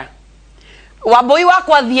ciara wambui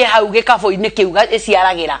wakwa thie hau gikabo-ini kiuga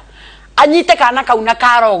iciaragira anyite kana kauna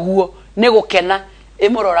karoguo ni gukena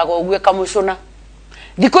imororaga uguo kamucuna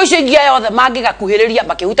thiko icio ingia yothe mangigakuhiriria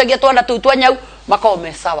makihutagia twana tu twa nyau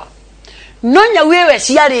makome sawa no nyau iwe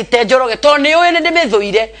ciarite njoroge to ni uyu ni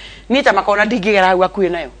ndimithuire nita makona ndingigera hau akuhi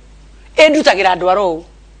nayo endutagira ndwaro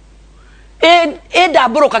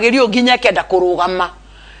ndamburukagirio nginya kenda kurugama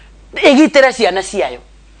igitire ciana ciayo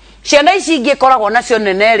ciana ici ingikoragwo nacio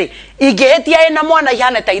nene ri ingihetia ina mwana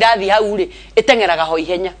ihana ta irathi hau ri itengeraga ho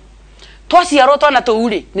ihenya twaciarwo twana tu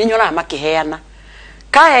ri ni nyonaga makiheana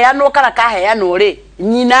kaheanwo kana kaheanwo ri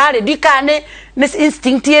nyina ri ndikane ni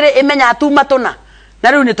instinct iri imenya atuma tuna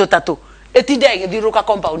na riu ni tutatu itinde igithiruka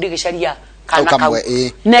compound igicaria kana kau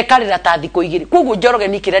ne karira ta thiko igiri koguo Njoroge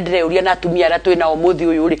nikira ndireuria na atumia ara twina umuthi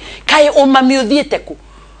uyu ri kai umami uthiete ku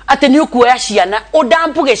ati ni ukuoya ciana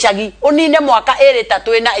udampu gicagi unine mwaka 2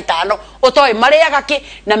 3 4 5 utoi mariaga ki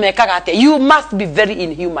na mekaga ate you must be very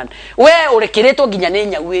inhuman we urekiritwo nginya ni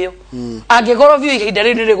nyau iyo angigorobio ihinda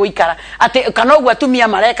ri ni guikara ati kana ugu atumia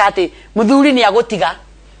mareka ati muthuri ni agutiga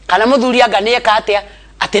kana muthuri anga ni eka atia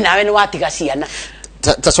ati nawe ni watiga ciana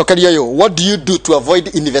tacokeria yo what do you do to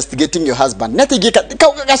avoid investigating your husband nete gika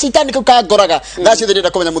gacitani ka goraga gacio thirira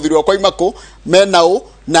kumenya muthuri wakwa imako menao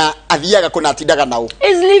na athiaga kuna atindaga nao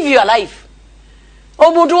is live your life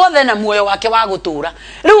omundu wothe na muoyo wake wa gutura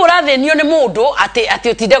riu urathenio ni mundu ati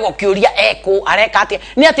utindaga ukiuria eko areka ati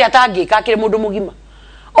ni ati atangika akire mundu mugima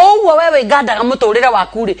ouwa wewe gandaga muturire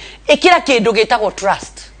waku ri ikira kindu gitagwo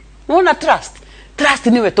trust nona trust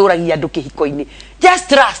niwe turagia andu kihiko-ini just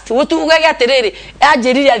trust utugage atiriri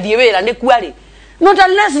anjirire athie wira ni kwari no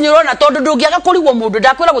unless nyurona tondu ndungiaga kurigwo mundu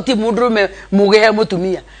ndakwira guti mundu rume mugehe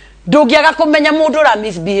mutumia ndungiaga kumenya mundu ra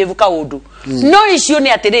misbehave ka undu no icio ni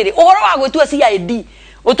atiriri uhoro wa gwitua CID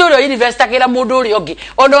uturi universitagira mundu uri ongi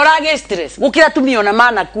ona urage stress gukira tumia ona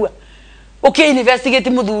mana kwa investigate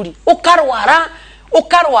muthuri ukarwara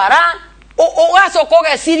ugacoka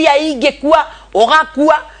ugeciria ingikua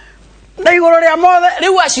ugakua na igoro ria mothe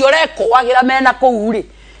riu acio reko wagira mena kuu ri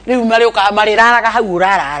riu marioka mariraraga hau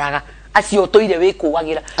urararaga acio toire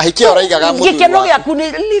wikuagira ahikia uraigaga muthuri gikeno giaku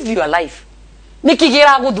ni live your life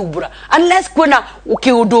nikigira guthumbura unless kwina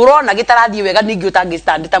ukiundu urona gitarathie wega ningi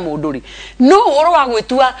utangistand ta mundu ri no uro wa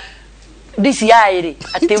gwitua DCI ri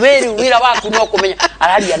ati wira waku no kumenya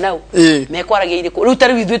araria nao mekwaragia iriku riu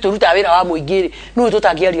tari withu turuta wira wa muingi ri no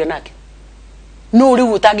tutangiaria nake no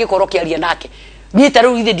riu utangikorwo kiaria nake ni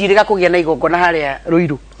taru ithe ndirega kugia na igongona haria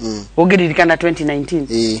Ruiru ungiririkana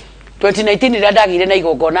 2019 2019 ira ndagire na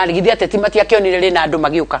igongona rigithia ateti matiakionire ri na andu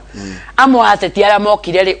magiuka amwe ateti ara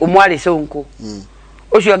mokire ri umwari Sonko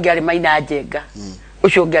ucio ngiari Maina Njenga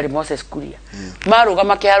ucio ngiari Moses Kuria maruga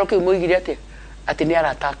makiharo kiu muigire ati ni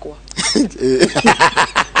aratakwa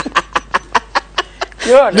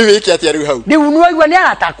ni wiki ati ari hau ni unwaigwa ni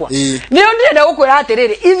aratakwa ni ndirenda gukwira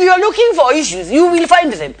atiriri if you are looking for issues you will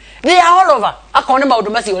find them they are all over akone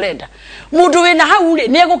maundu macio urenda mundu wina hau ri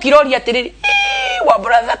ni egukiroria atiriri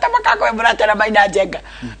Wamuratha tamakako Wamuratha na Maina Njenga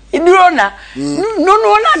ndirona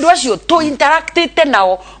nona andu acio to interactite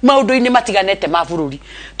nao maundu-ini matiganete ma bururi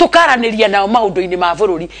tukaraniria nao maundu-ini ma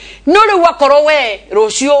bururi no riu wakoro we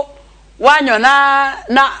rucio wanyona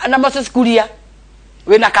na Moses Kuria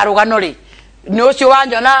wina karugano ri ni ucio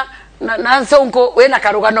wanyona na Sonko wina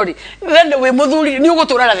karugano ri wende we muthuri ni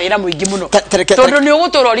uguturana thina muingi muno tondu ni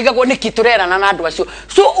ugutura urigagwo niki turerana na andu acio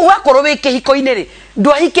so ugakorwo wi kihiko-ini ri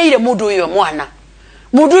ndwahikeire mundu uyo mwana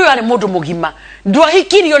mundu uyo ari mundu mugima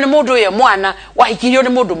ndwahikirio ni mundu uyo mwana wahikirio ni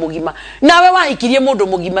mundu mugima nawe wahikirie mundu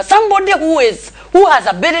mugima somebody who has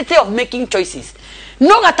ability of making choices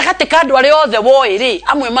no gatakate kandu ari othe woi ri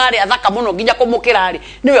amwe mari athaka muno nginya kumukira ri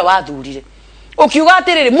niwe wathurire ukiuga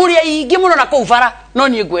atiriri muri aingi muno na kuubara no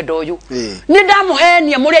nie gwenda uyu ni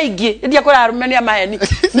ndamuhenia muri aingi ndia kura arumenia maheni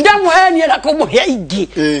ndamuhenia na kumuhia aingi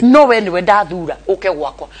no we niwe ndathura uke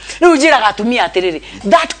gwakwa riu njiraga atumia atiriri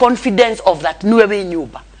that confidence of that niwe wi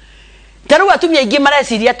nyumba taru atumia aingi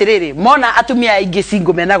mareciria atiriri mona atumia aingi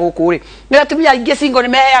singo mena guku ri ni atumia aingi singo ni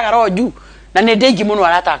meheaga roju na ni ndengi muno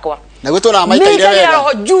aratakwa na gwitona maitaire wega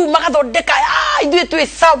roju magathondeka ithuĩ twi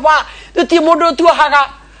sawa tuti mundu tuohaga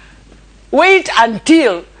wait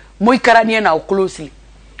until muikaranie nao closely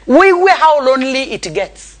wigue how lonely it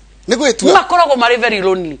gets nigwitua makoragwo mari very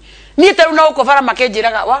lonely ni taru na ukobara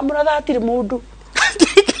makenjiraga Wamuratha atiri mundu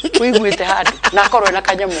wiguite hadi na korwe na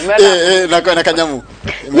kanyamu na korwe na kanyamu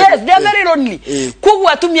yes they are very lonely koguo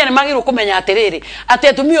atumia ni magirwo kumenya atiriri ati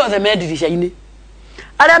atumia othe me ndirisha-ini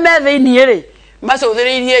aria me thiini ri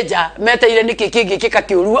macũthĩrĩirie nja meteire nĩkĩ kĩngĩ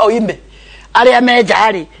kĩkakiũru oime arĩa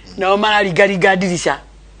menjarĩ nao mararingaringa ndirisha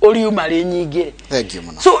ũriuma rĩ nyingĩ. Thank you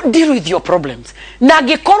muno. So deal with your problems. Na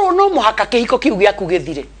ngĩkorwo no mũhaka kĩhiko kĩu gĩaku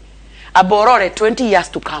gĩthire aborore 20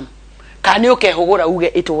 years to come kani ukehugura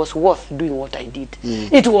uge it was worth doing what I did.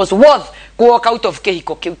 It was worth walk out of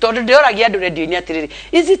kĩhiko kĩu tondũ ndĩoragia andũ radio-inĩ atirĩrĩ,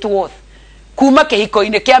 is it worth kuma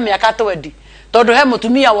kĩhiko-inĩ kĩa mĩaka 20 tondũ he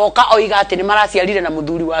mũtumia woka oiga atĩ nĩ maraciarire na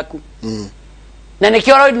mũthuri waku. Na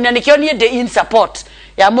nikio nie de in support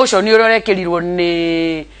ya motion ũrĩa ũrekĩrirwo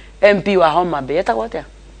nĩ MP wa Homa Bay etagwo atĩa?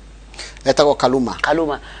 Etagwo Kaluma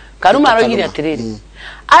aroigire atirĩrĩ,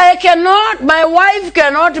 my wife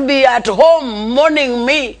cannot be at home mourning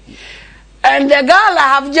me. And the girl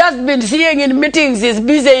I have just been seeing in meetings is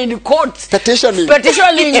busy in court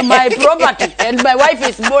petitioning my property, and my wife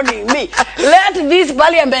is mourning me. Let this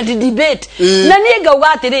parliament debate. Na niĩ ngauga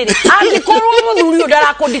atirĩrĩ, angĩkorwo mũthuri ũyũ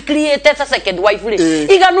ndarakũdecreate as a second wife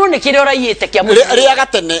rĩ, iganwo nĩ kĩrĩa ũraiyĩte kĩa mũthuri rĩa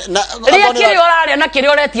gatene na kĩrĩa ũrarĩa na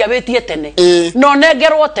kĩrĩa ũretia wĩtie tene no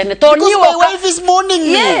nengerwo tene tondũ niĩ my wife is mourning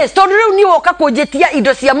me. Yes, tondũ rĩu niĩ woka kũnjĩtia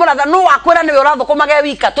indo cia mũratha no wakwĩra nĩwe ũrathũkũmage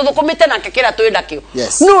wika tũthũkũmĩte nake kĩrĩa twĩnda kĩo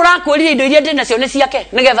no ũrakwĩrire indo iria ndĩnacio nĩ ciake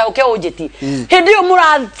nĩgetha ũke ũnjĩtie hĩndĩ ĩyo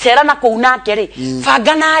mũracera na kũu nake rĩ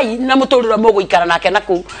banganai na mũtũrĩre mũgũikara nake na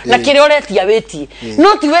kũu na kĩrĩa ũretia wĩtie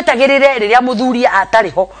no ti wetagĩrĩre rĩrĩa mũthuri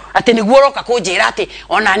atarĩ ho atĩ nĩguo ũroka kũnjĩra atĩ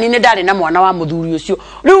ona ni nĩ ndarĩ na mwana wa mũthuri ũcio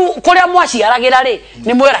rĩu kũrĩa mwaciaragĩra rĩ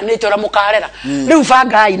nĩ mweranĩte ũrĩa mũkarera rĩu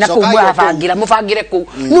bangai na kũu mwabangĩra mũbangĩre kũu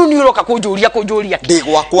no nĩ ũroka kũnjũria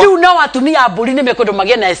rĩu no atumia mbũri nĩ mekũndũ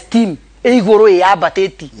magĩe na esteem igũrũ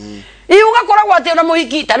yambatĩti ugakoragwo atĩ ona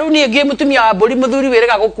mũhiki ta rĩu niĩ ngĩ mũtumia wa mbũri mũthuri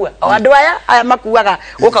wĩrĩga gũkua andũ aya makuaga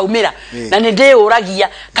gũkaumĩra na nĩ ndĩũragia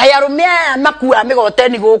kaĩ arũme aya makuaga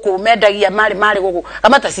mĩgoteni gũkũ mendagia marĩ gũkũ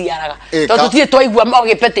amataciaraga tondũ tutirĩ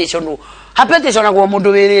twaigua petition petitionagwo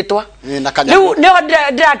mũndũ wĩrĩtwa rĩu nĩo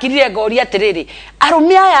ndĩrakirire ngoria atĩrĩrĩ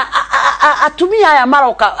arũme aya atumia aya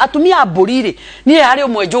maroka atumia mbũri rĩ niĩ harĩ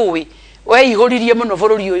ũmwe njũĩ weihũririe mũno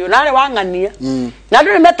bũrũri ũyũ narĩ wang'ania na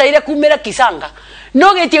andũ nĩ meteire kumĩre Kisanga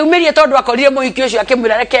no gĩtiaumirie tondũ akorire mũhiki ũcio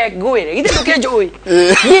akĩmwĩra reke ngwĩre githĩ ndũkĩnjũĩ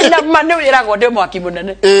niĩ na manĩ wĩragwo ndĩ mwaki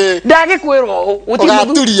mũnene ndagĩkwĩrwo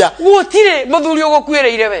gũtirĩ mũthuri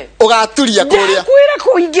ũgũkuĩrĩire we ũgaturia kũrĩa kwĩra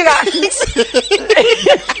kũingĩga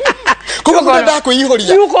kũgũkorwo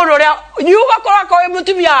ndakwĩihũria ugakorwo kowe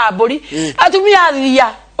mũtumia wa mbũri atumia thia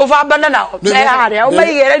ubambana nao harĩa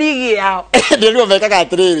umaigĩre rigi yao nĩruo mekaga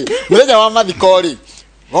atĩrĩrĩ mũthenya wa mathiko rĩ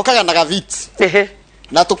gokaga na gaviti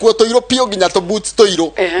na tukuo tuiro pio nginya tu boots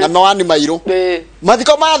tuiro na mawani mairo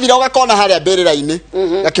mathiko mathira ugakona haria mbirira-ini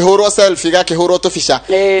gakihurwo selfie gakihurwo tubica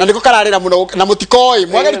na niko kararira muno na mutikoi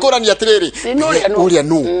mwageri kurania atiriri uria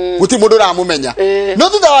nu guti mundu ramumenya no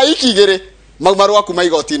thutha wa iki igiri maumaru aku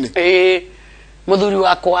maigotini Mudhuri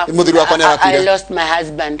wakwa I lost my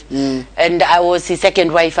husband and I was his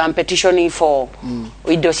second wife. I'm petitioning for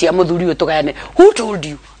indo cia mudhuri utugane. Who told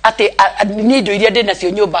you ate ni indo iria ndĩ nacio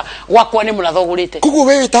nyumba wakwa nĩ mũrathogũrĩte kugu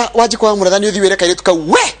wewe ta waji kwa mũratha nĩ ũthiĩ wĩre kaire tuka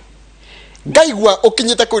we ngaigua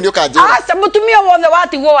ũkinyĩte kũu nĩ ũkanjĩra asa mũtumia wothe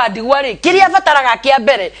watigwo wandigwa rĩ kĩrĩa bataraga kĩa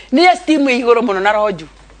mbere nĩ esteem igũrũ mũno na roju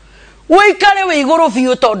Waikare we igoro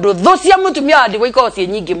biũ tondũ thũ cia mũtumia wa ndigwa ikorwo ciĩ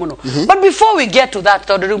nyingĩ mũno. But before we get to that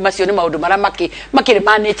tondũ rĩu macio nĩ maũndũ marĩa makĩrĩ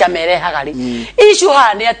ma nature merehaga rĩ. Issue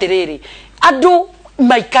haha nĩ atĩrĩrĩ andũ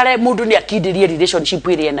maikare mũndũ nĩ akindĩrie relationship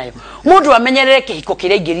ĩrĩa nayo. Mũndũ amenyerere kĩhiko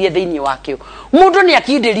kĩrĩa aingĩrire thĩinĩ wakĩo. Mũndũ nĩ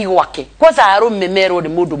akindĩrie gwake. Kwanza arũme merwo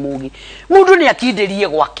nĩ mũndũ mũgi. Mũndũ nĩ akindĩrie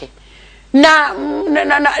gwake. Na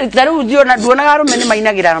tarĩu nduonaga arũme nĩ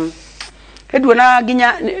mainagĩra. Nduona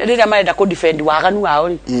nginya rĩrĩa marenda kũ defend waganu wao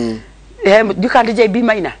rĩ. Dukandi JB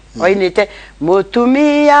Maina oinite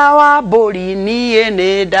mutumia wa mburi nie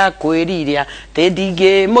nĩ ndakwĩriria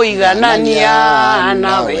tĩndingĩ mũiganania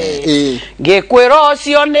nawe ngĩkwĩra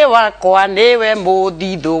ũcio nĩ wakwa nĩwe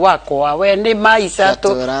mũthithũ wakwa we nĩ maica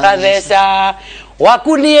tũratheca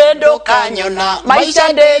waku niĩ ndũkanyona maica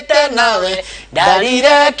ndĩte nawe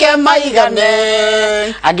ndarireke maigane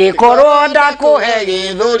angĩkorwo ndakũhe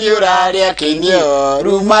gĩthũri ũrarĩa kĩnyio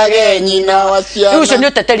rumage nyina wa ciana ũcio nĩ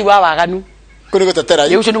ũteteri wa waganu kũrĩ gũtetera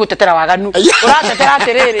ũcio nĩ gũtetera waganu ũratetera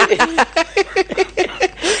atĩrĩrĩ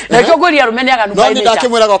na kĩongũria arũme nĩ aganu bainĩca no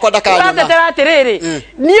ndakĩmwĩra gwakwa ndakanyona ũratetera atĩrĩrĩ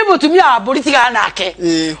niĩ mũtumia wa mbũri tiga nake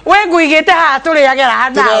we ngũigĩte haha tũrĩagĩra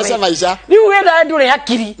nawe rĩu wĩna ndũrĩ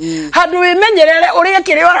hakiri handũ wĩmenyerere ũrĩa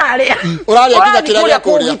kĩrĩa ũrarĩa kinya kĩrĩa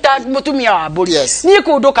kũrĩa mũtumia wa mbũri niĩ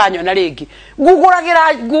kũndũ kanyona rĩngĩ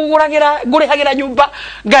ngũrĩhagĩra nyũmba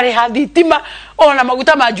ngarĩha thitima ona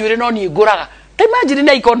maguta ma njuĩrĩ no niĩ ngũraga imagine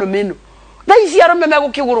na economy ĩno na ici arũme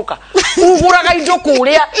megũkĩgũrũka ugũraga indo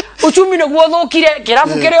kũrĩa uchumi nĩguo thũkire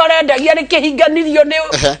kĩrabu kĩrĩa ũrendagia nĩ kĩhinganirio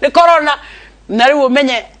nĩ corona na riu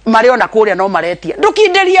umenye mariona kuria no maretia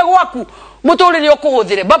ndukinderie gwaku muturire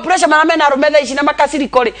ukuhuthire ba pressure maramena rumetha ici na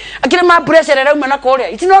makasirikori akire ma pressure rauma na kuria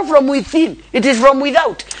it's not from within, it is from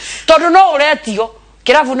without. Tondu no uretio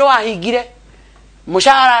kirabu no wahingire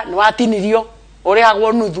mushara no watinirio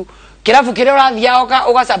urihagwo nuthu kirabu kire urathia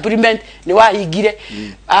uga supplement ni wahingire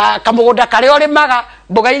kamugunda kare uri maga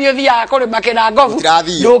mboga irio thia kuri makina ngovu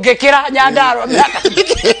ndungikira nyandaro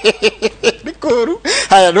nikuru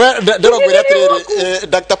haya ndero gwira atiriri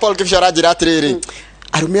Dr. Paul Kipshara njira atiriri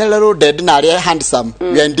arumia lero dead na ari handsome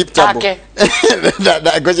we are in deep trouble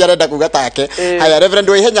ngojera nda kuga take haya Reverend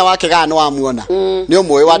Ihenya wake ga no amuona ni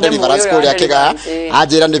umwe wa deliverance kuri akiga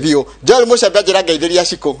ajira ni bio Joel Mushebe ajira ngeithiria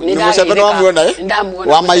ciko ni Mushebe no amuona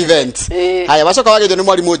wa my event haya bacoka wageithio ni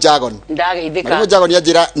mwarimu Jagon ndageithika mwarimu Jagon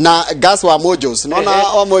ajira na gas wa Mojos nona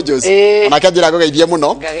wa Mojos ona kajira kugeithia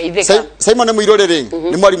muno Simon Muirorere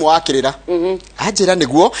ni mwarimu wa kirira ajira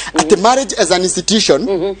niguo ati marriage as an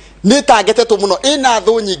institution ni targetetwo muno ina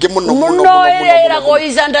thu nyingi muno irago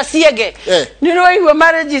izanda siege ni roigwa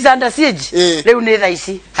marriage izanda siege riu ni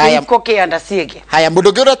thaici iko ke anda siege haya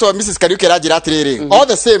mundu ngira to Mrs. Kariuki ranjira atiriri all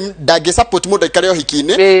the same dagi support mundu ikare o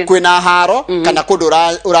hikini kwina haro kana kundu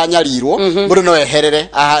uranyarirwo mundu no eherere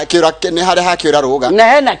kiura ni hari ha kiura ruga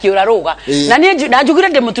na hena kiura ruga na ni njugire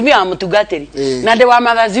ndi mutumia wa mutungatiri na ndi wa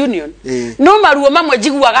Mothers Union no maruo mamwe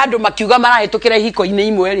njiguaga andu makiuga marahitukira hiko-ini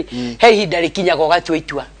imwe ri he ihinda rikinyaga ugatua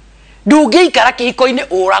itua ndungiikara kihiko-ini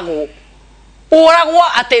uragwo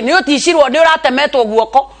ati ni utishirwo ni uratemetwo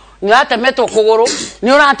guoko ni uratemetwo kuguru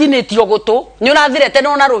ni uratinitio gutu ni urathirete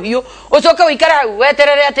no na ruhiu ucoke uikare hau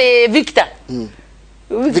weterere ati Victor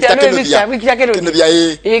Victor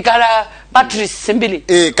kana Patrice Simbili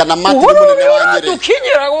kana Martin munene wa Nyeri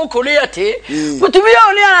tukinyira guku ni ati mutumia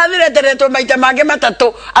oni arathirete maita mange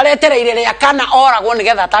matatu aretereire ria kana oragwo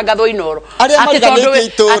nigetha tangathwo inoro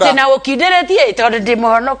ati na ukinderetie tondu ndi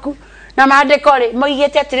muhonoku na maandiko ri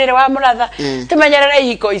moigite atirire Wamuratha tumenyerere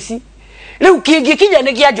ihiko ici riu kingikinya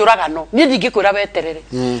ni gia njuragano ni ndingikwira weterere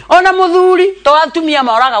ona muthuri to atumia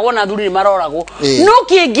moragagwo na thuri ni maroragwo no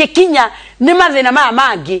kingikinya ni mathina maya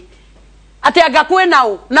mangi ati anga kwina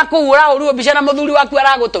u na kuura uru mbica na muthuri waku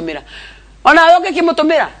aragutumira ona yo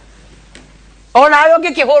ngikimutumira ona yo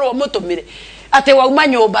ngikihurwo mutumire ati wauma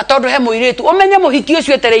nyumba tondu he muiritu umenye muhiki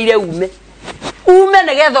ucio etereire ume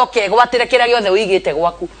nigetha ukegwatire kira giothe uigite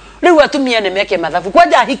gwaku riu atumia ni meke mathabu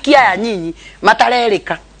kwanja hikia ya nyinyi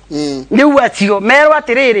matarerika riu acio merwa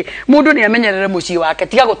atiriri mundu ni amenyerere mucii wake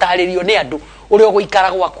tiga gutaririo ni andu uri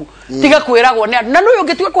uguikara gwaku tiga kwiragwo ni andu na nuyo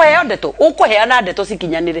ngitwe kuhea ndeto ukuheana ndeto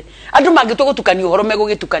cikinyanire andu mangitwe gutukania uhoro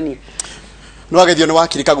megugitukania no agethio ni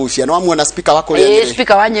wakirika gucia no amuona speaker wa kuria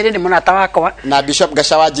speaker wa Nyeri ni munata wakwa na Bishop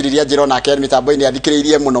Gashawa njiriria njiro na ke mitambo-ini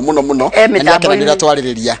athikiriirie muno na akenanira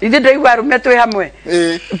twaririria ithe ndaigua rume twi hamwe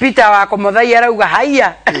Peter wa Komothai arauga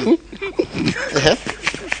haiya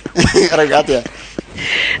aragatia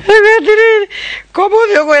Reverend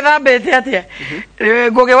komuthio gwithambite atia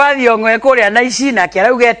ngugi wathio ngwe kuria na ici na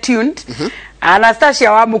kiarauga tuned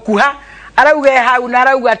Anastasia wa Mukuha arauga hau na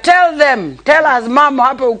arauga tell us mama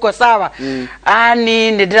hapo uko sawa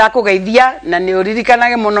ani ndirakugeithia na ni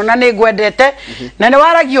uririkanage muno na ni ngwendete na ni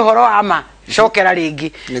waragio horo ama cokera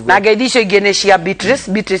ringi na ngeithi icio ingi ni cia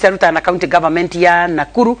Beatrice aruta na county government ya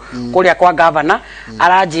Nakuru kuria kwa governor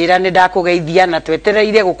aranjira ni ndakugeithia na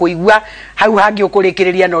twetereire gukuigua hau hangi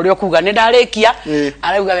ukurikiriria na uria kuga ni ndarikia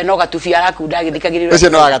arauga we no gatufia arakunda githikagirira ucio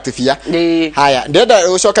no agatufia haya ndenda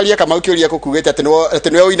ucokerie kama ukiuria kukugite ati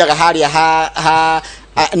no uinaga haria ha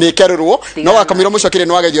ni kerurwo no akamira mucokire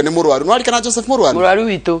no agethio ni murwaru no arikana Joseph murwaru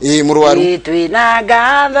witu murwaru twina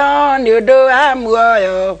ngatho ni undu wa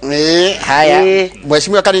muoyo haya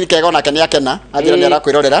mheshimiwa kanini kega ona kene akena athira ni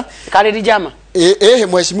arakwirorera Kariri Jama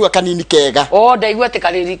mheshimiwa kanini kega ndaigua ati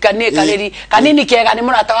kanini kega ni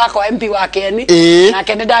murata wako MP wa Keni na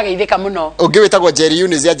kene ndageithika muno ungi witagwo Jerry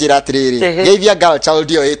Eunice ajira atiriri geithia girl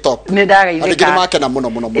child yo top ni ndageithika andũ makena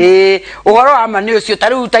muno uhoro wa mani ucio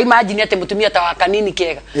tariu ta imagine ati mutumia ta wa kanini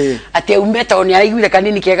kega ati umeta oni araiguire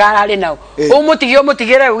kanini kega arari nao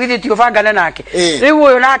umutigire ugithitio bangane nake riu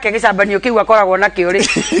uyu nake gicambanio kiu akoragwo na kiuri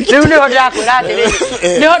riu niho ndakwira atiriri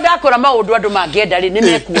niho ndakwira maundu andu mangienda ri ni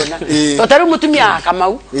mekuona to tariu mutumia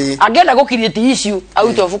Kamau angenda gukirieti issue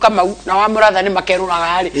out of Kamau na Wamuratha ni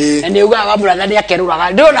makeruraga ri na ni uga Wamuratha ni akeruraga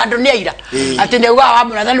ndo na andu ni aira ati ni uga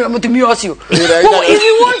Wamuratha ni mutumia ucio if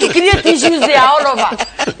you want to create issues they are all over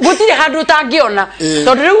gutire handu tangiona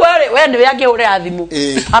tondu riu we ni yangi urira thimu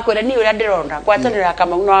akwira ni uria ndirona kwatanira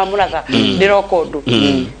kama no Wamuratha ndiroka undu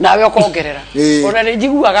nawe ukongerera ona ni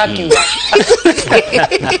njiguaga kiuga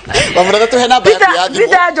Wamuratha tuhe namba yaku ya thimu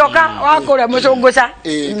Peter Njoka wa kuria mucunguca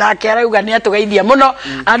na kerauga ni atugeithia muno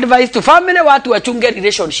advice to family watu wachunge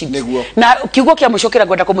relationship na kiugo kia mucokera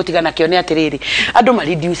gwenda kumutigana kio ni atiriri andu mari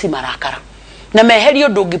reduce marakara na meherio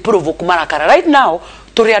ndungi provoke marakara right now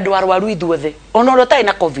turi andu arwaru ithuothe onoro tai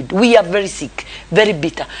na covid we are very sick very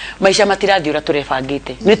bitter maisha matirathi ura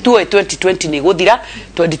turebangite ni tuwe 2020 ni guthira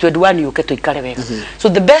 2021 yuke tuikare wega so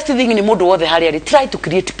the best thing ni mundu wothe hari ari try to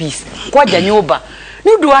create peace kwanja nyumba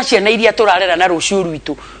ni undu wa ciana iria turarera na ruciu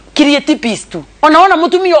rwitu create peace tu ona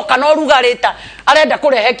mutumia okana orugarita arenda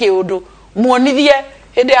kurehe kiundu muonithie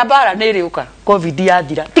hindi ya bara ni riuka covid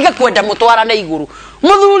yathira tiga kwenda mutwara na iguru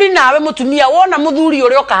muthuri nawe mutumia wona muthuri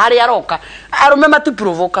uri oka hari aroka arume matu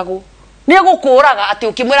provokagwo ni gukuraga ati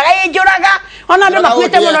ukimwira njuraga ona andu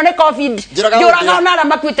makwite muno ni covid njuraga ona ara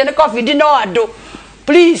makwite ni covid no andu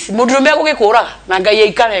please mundu me gukuraga na ngai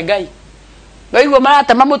yaikare ngai ngaigwa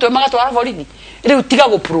marata mamutwe magatwara borithi riu tiga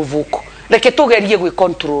gu provoke reke tugerie gwi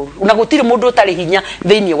control una gutire mundu utari hinya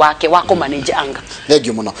thiini wake wa ku manage anga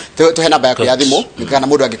thengio muno tuhe namba yaku ya thimu kana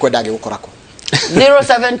mundu angikwenda angigukorako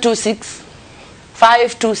 0726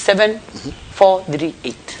 527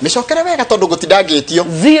 438 micokere wega tondu gutindangitio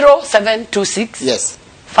 0726 yes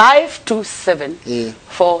 527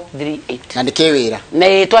 438 na nikiwira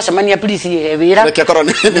na twacemania please wira reke korwo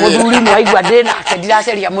ni muthuri ni aigua ndina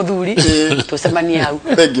ndiraceria muthuri tucemania hau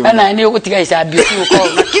ana ni ugutiga icambio uko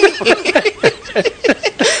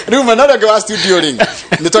riu manara ke wa studio ring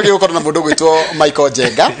nitwagi gukorwo na mundu gwitwo Michael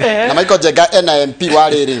Jenga na Michael Jenga NMP wa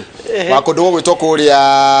riri wa kundu gwitwo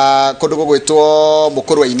kuria kundu gwitwo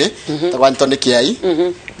mukurwa-ini tagwanto ni kiai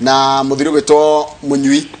na muthuri gwitwo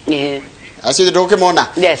munyui acio ndu ukimona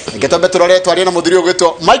ngetombe turore twari na muthuri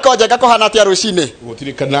gwitwo Michael Jenga kohana atia rucini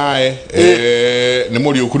gutirika nae ni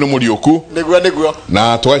muriuku niguo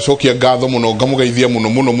na twacokia ngatho muno ngamugeithia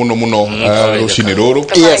muno rucini ruru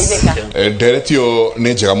nderetio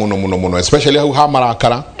ni njega muno especially hau ha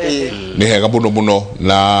marakara ni hega muno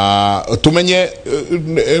na tumenye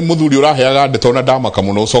muthuri uraheaga ndeto na ndamaka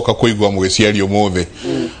muno ucoka kuigwa mugiciario mothe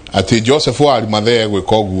ati Joseph wari mathe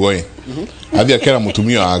gwika uguo athia kera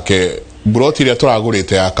mutumia wake broti ria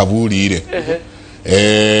turagurite ya kaburi ire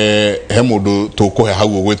he mundu tukuhe hau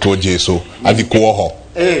gwitwo Jesu athi kuoho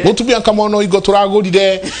mutumia kama no igo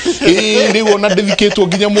turagurire riu ona ndithikitwo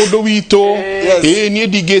nginya mundu witu nie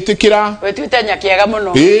ndingitikira wetwite nyakiaga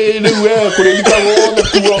muno riu kuririka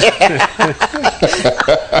wothe kuo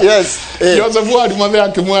yes Joseph wari mathe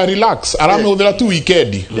akimwa relax aramuthira tu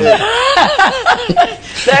weekend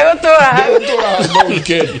Dagotora no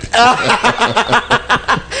weekend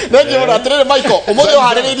negi ora atirire Michael umuthi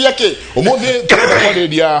uhariririe ki umuthi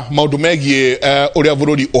twariria maundu megie uria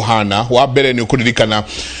bururi uhana wa mbere ni ukuririkana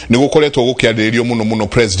ni gukoretwo gukiariririo muno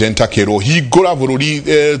president akero hingura bururi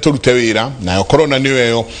turute wira na corona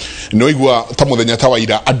niyo no igwa ta muthenya ta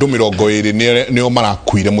waira andu 20 nio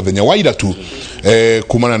marakuire muthenya waira tu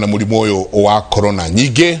kumana na murimu uyu wa corona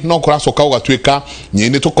nyingi no kuracoka ugatwika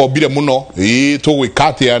nyini tukombire muno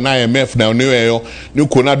tugwikatia na IMF na niyo ni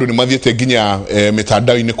kuona andu ni mathiete nginya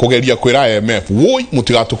mitandao-ini kugeria kwira IMF woi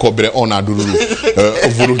mutigatukombere ona ndururu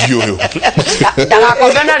bururi uyu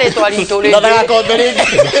ndagakombe na ritwa ritu ringi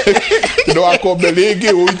ndagakombe ringi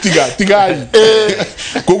uitiga tigai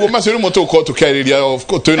koguo macio ni mutuko tukariria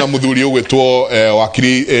twina muthuri ugwitwo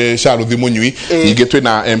wakiri Sharuthi Munyui nyingi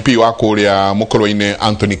twina MP wa kuria mukorwa-ini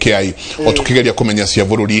Anthony Kiai otukigeria kumenya cia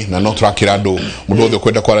bururi na no turakira andu mundu othe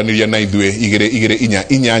kwenda kwaraniria na ithwe igire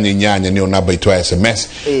inya ni namba itu ya SMS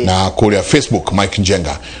na kuria Facebook Mike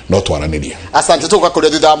Njenga no twaraniria asante tuka kuria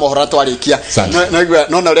thutha mohora twarikia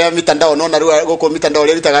no na ria mitandao no na ria guko mitandao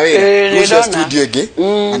ria ritaga wira rucio studio ingi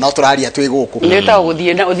na no turaria twi guku ni ta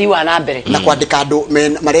guthie na uthi wa na mbere na kwandika andu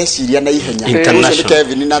mareciria na ihenya rucio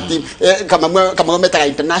Kevin na team kama metaga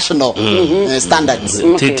international standards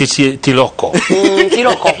ti loko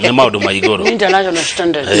ni maundu maiguru international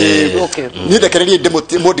standards okay ni ndekererie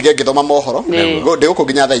mundige ngithoma mohoro ndi guku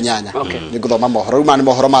nginya thaa 8 ni nguthoma mohoro ruma ni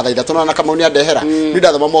mohoro ma thaa 3 na kama ni andehera ni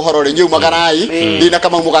ndathoma mohoro ri nyumagarai ni na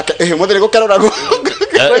kama mugake muthiri gukerora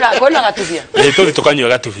kwena gatubia turi tukanywa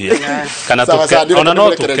gatubia kana ona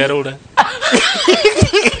no tukerure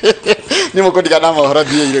ni mukundiga na mohoro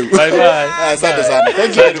thie iriu bye asante sana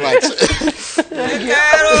thank you very much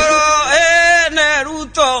ne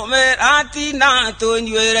ruto me atina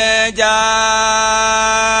tunywereja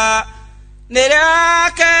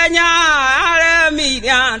nera Kenya ale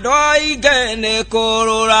minya doige ne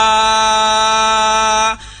korora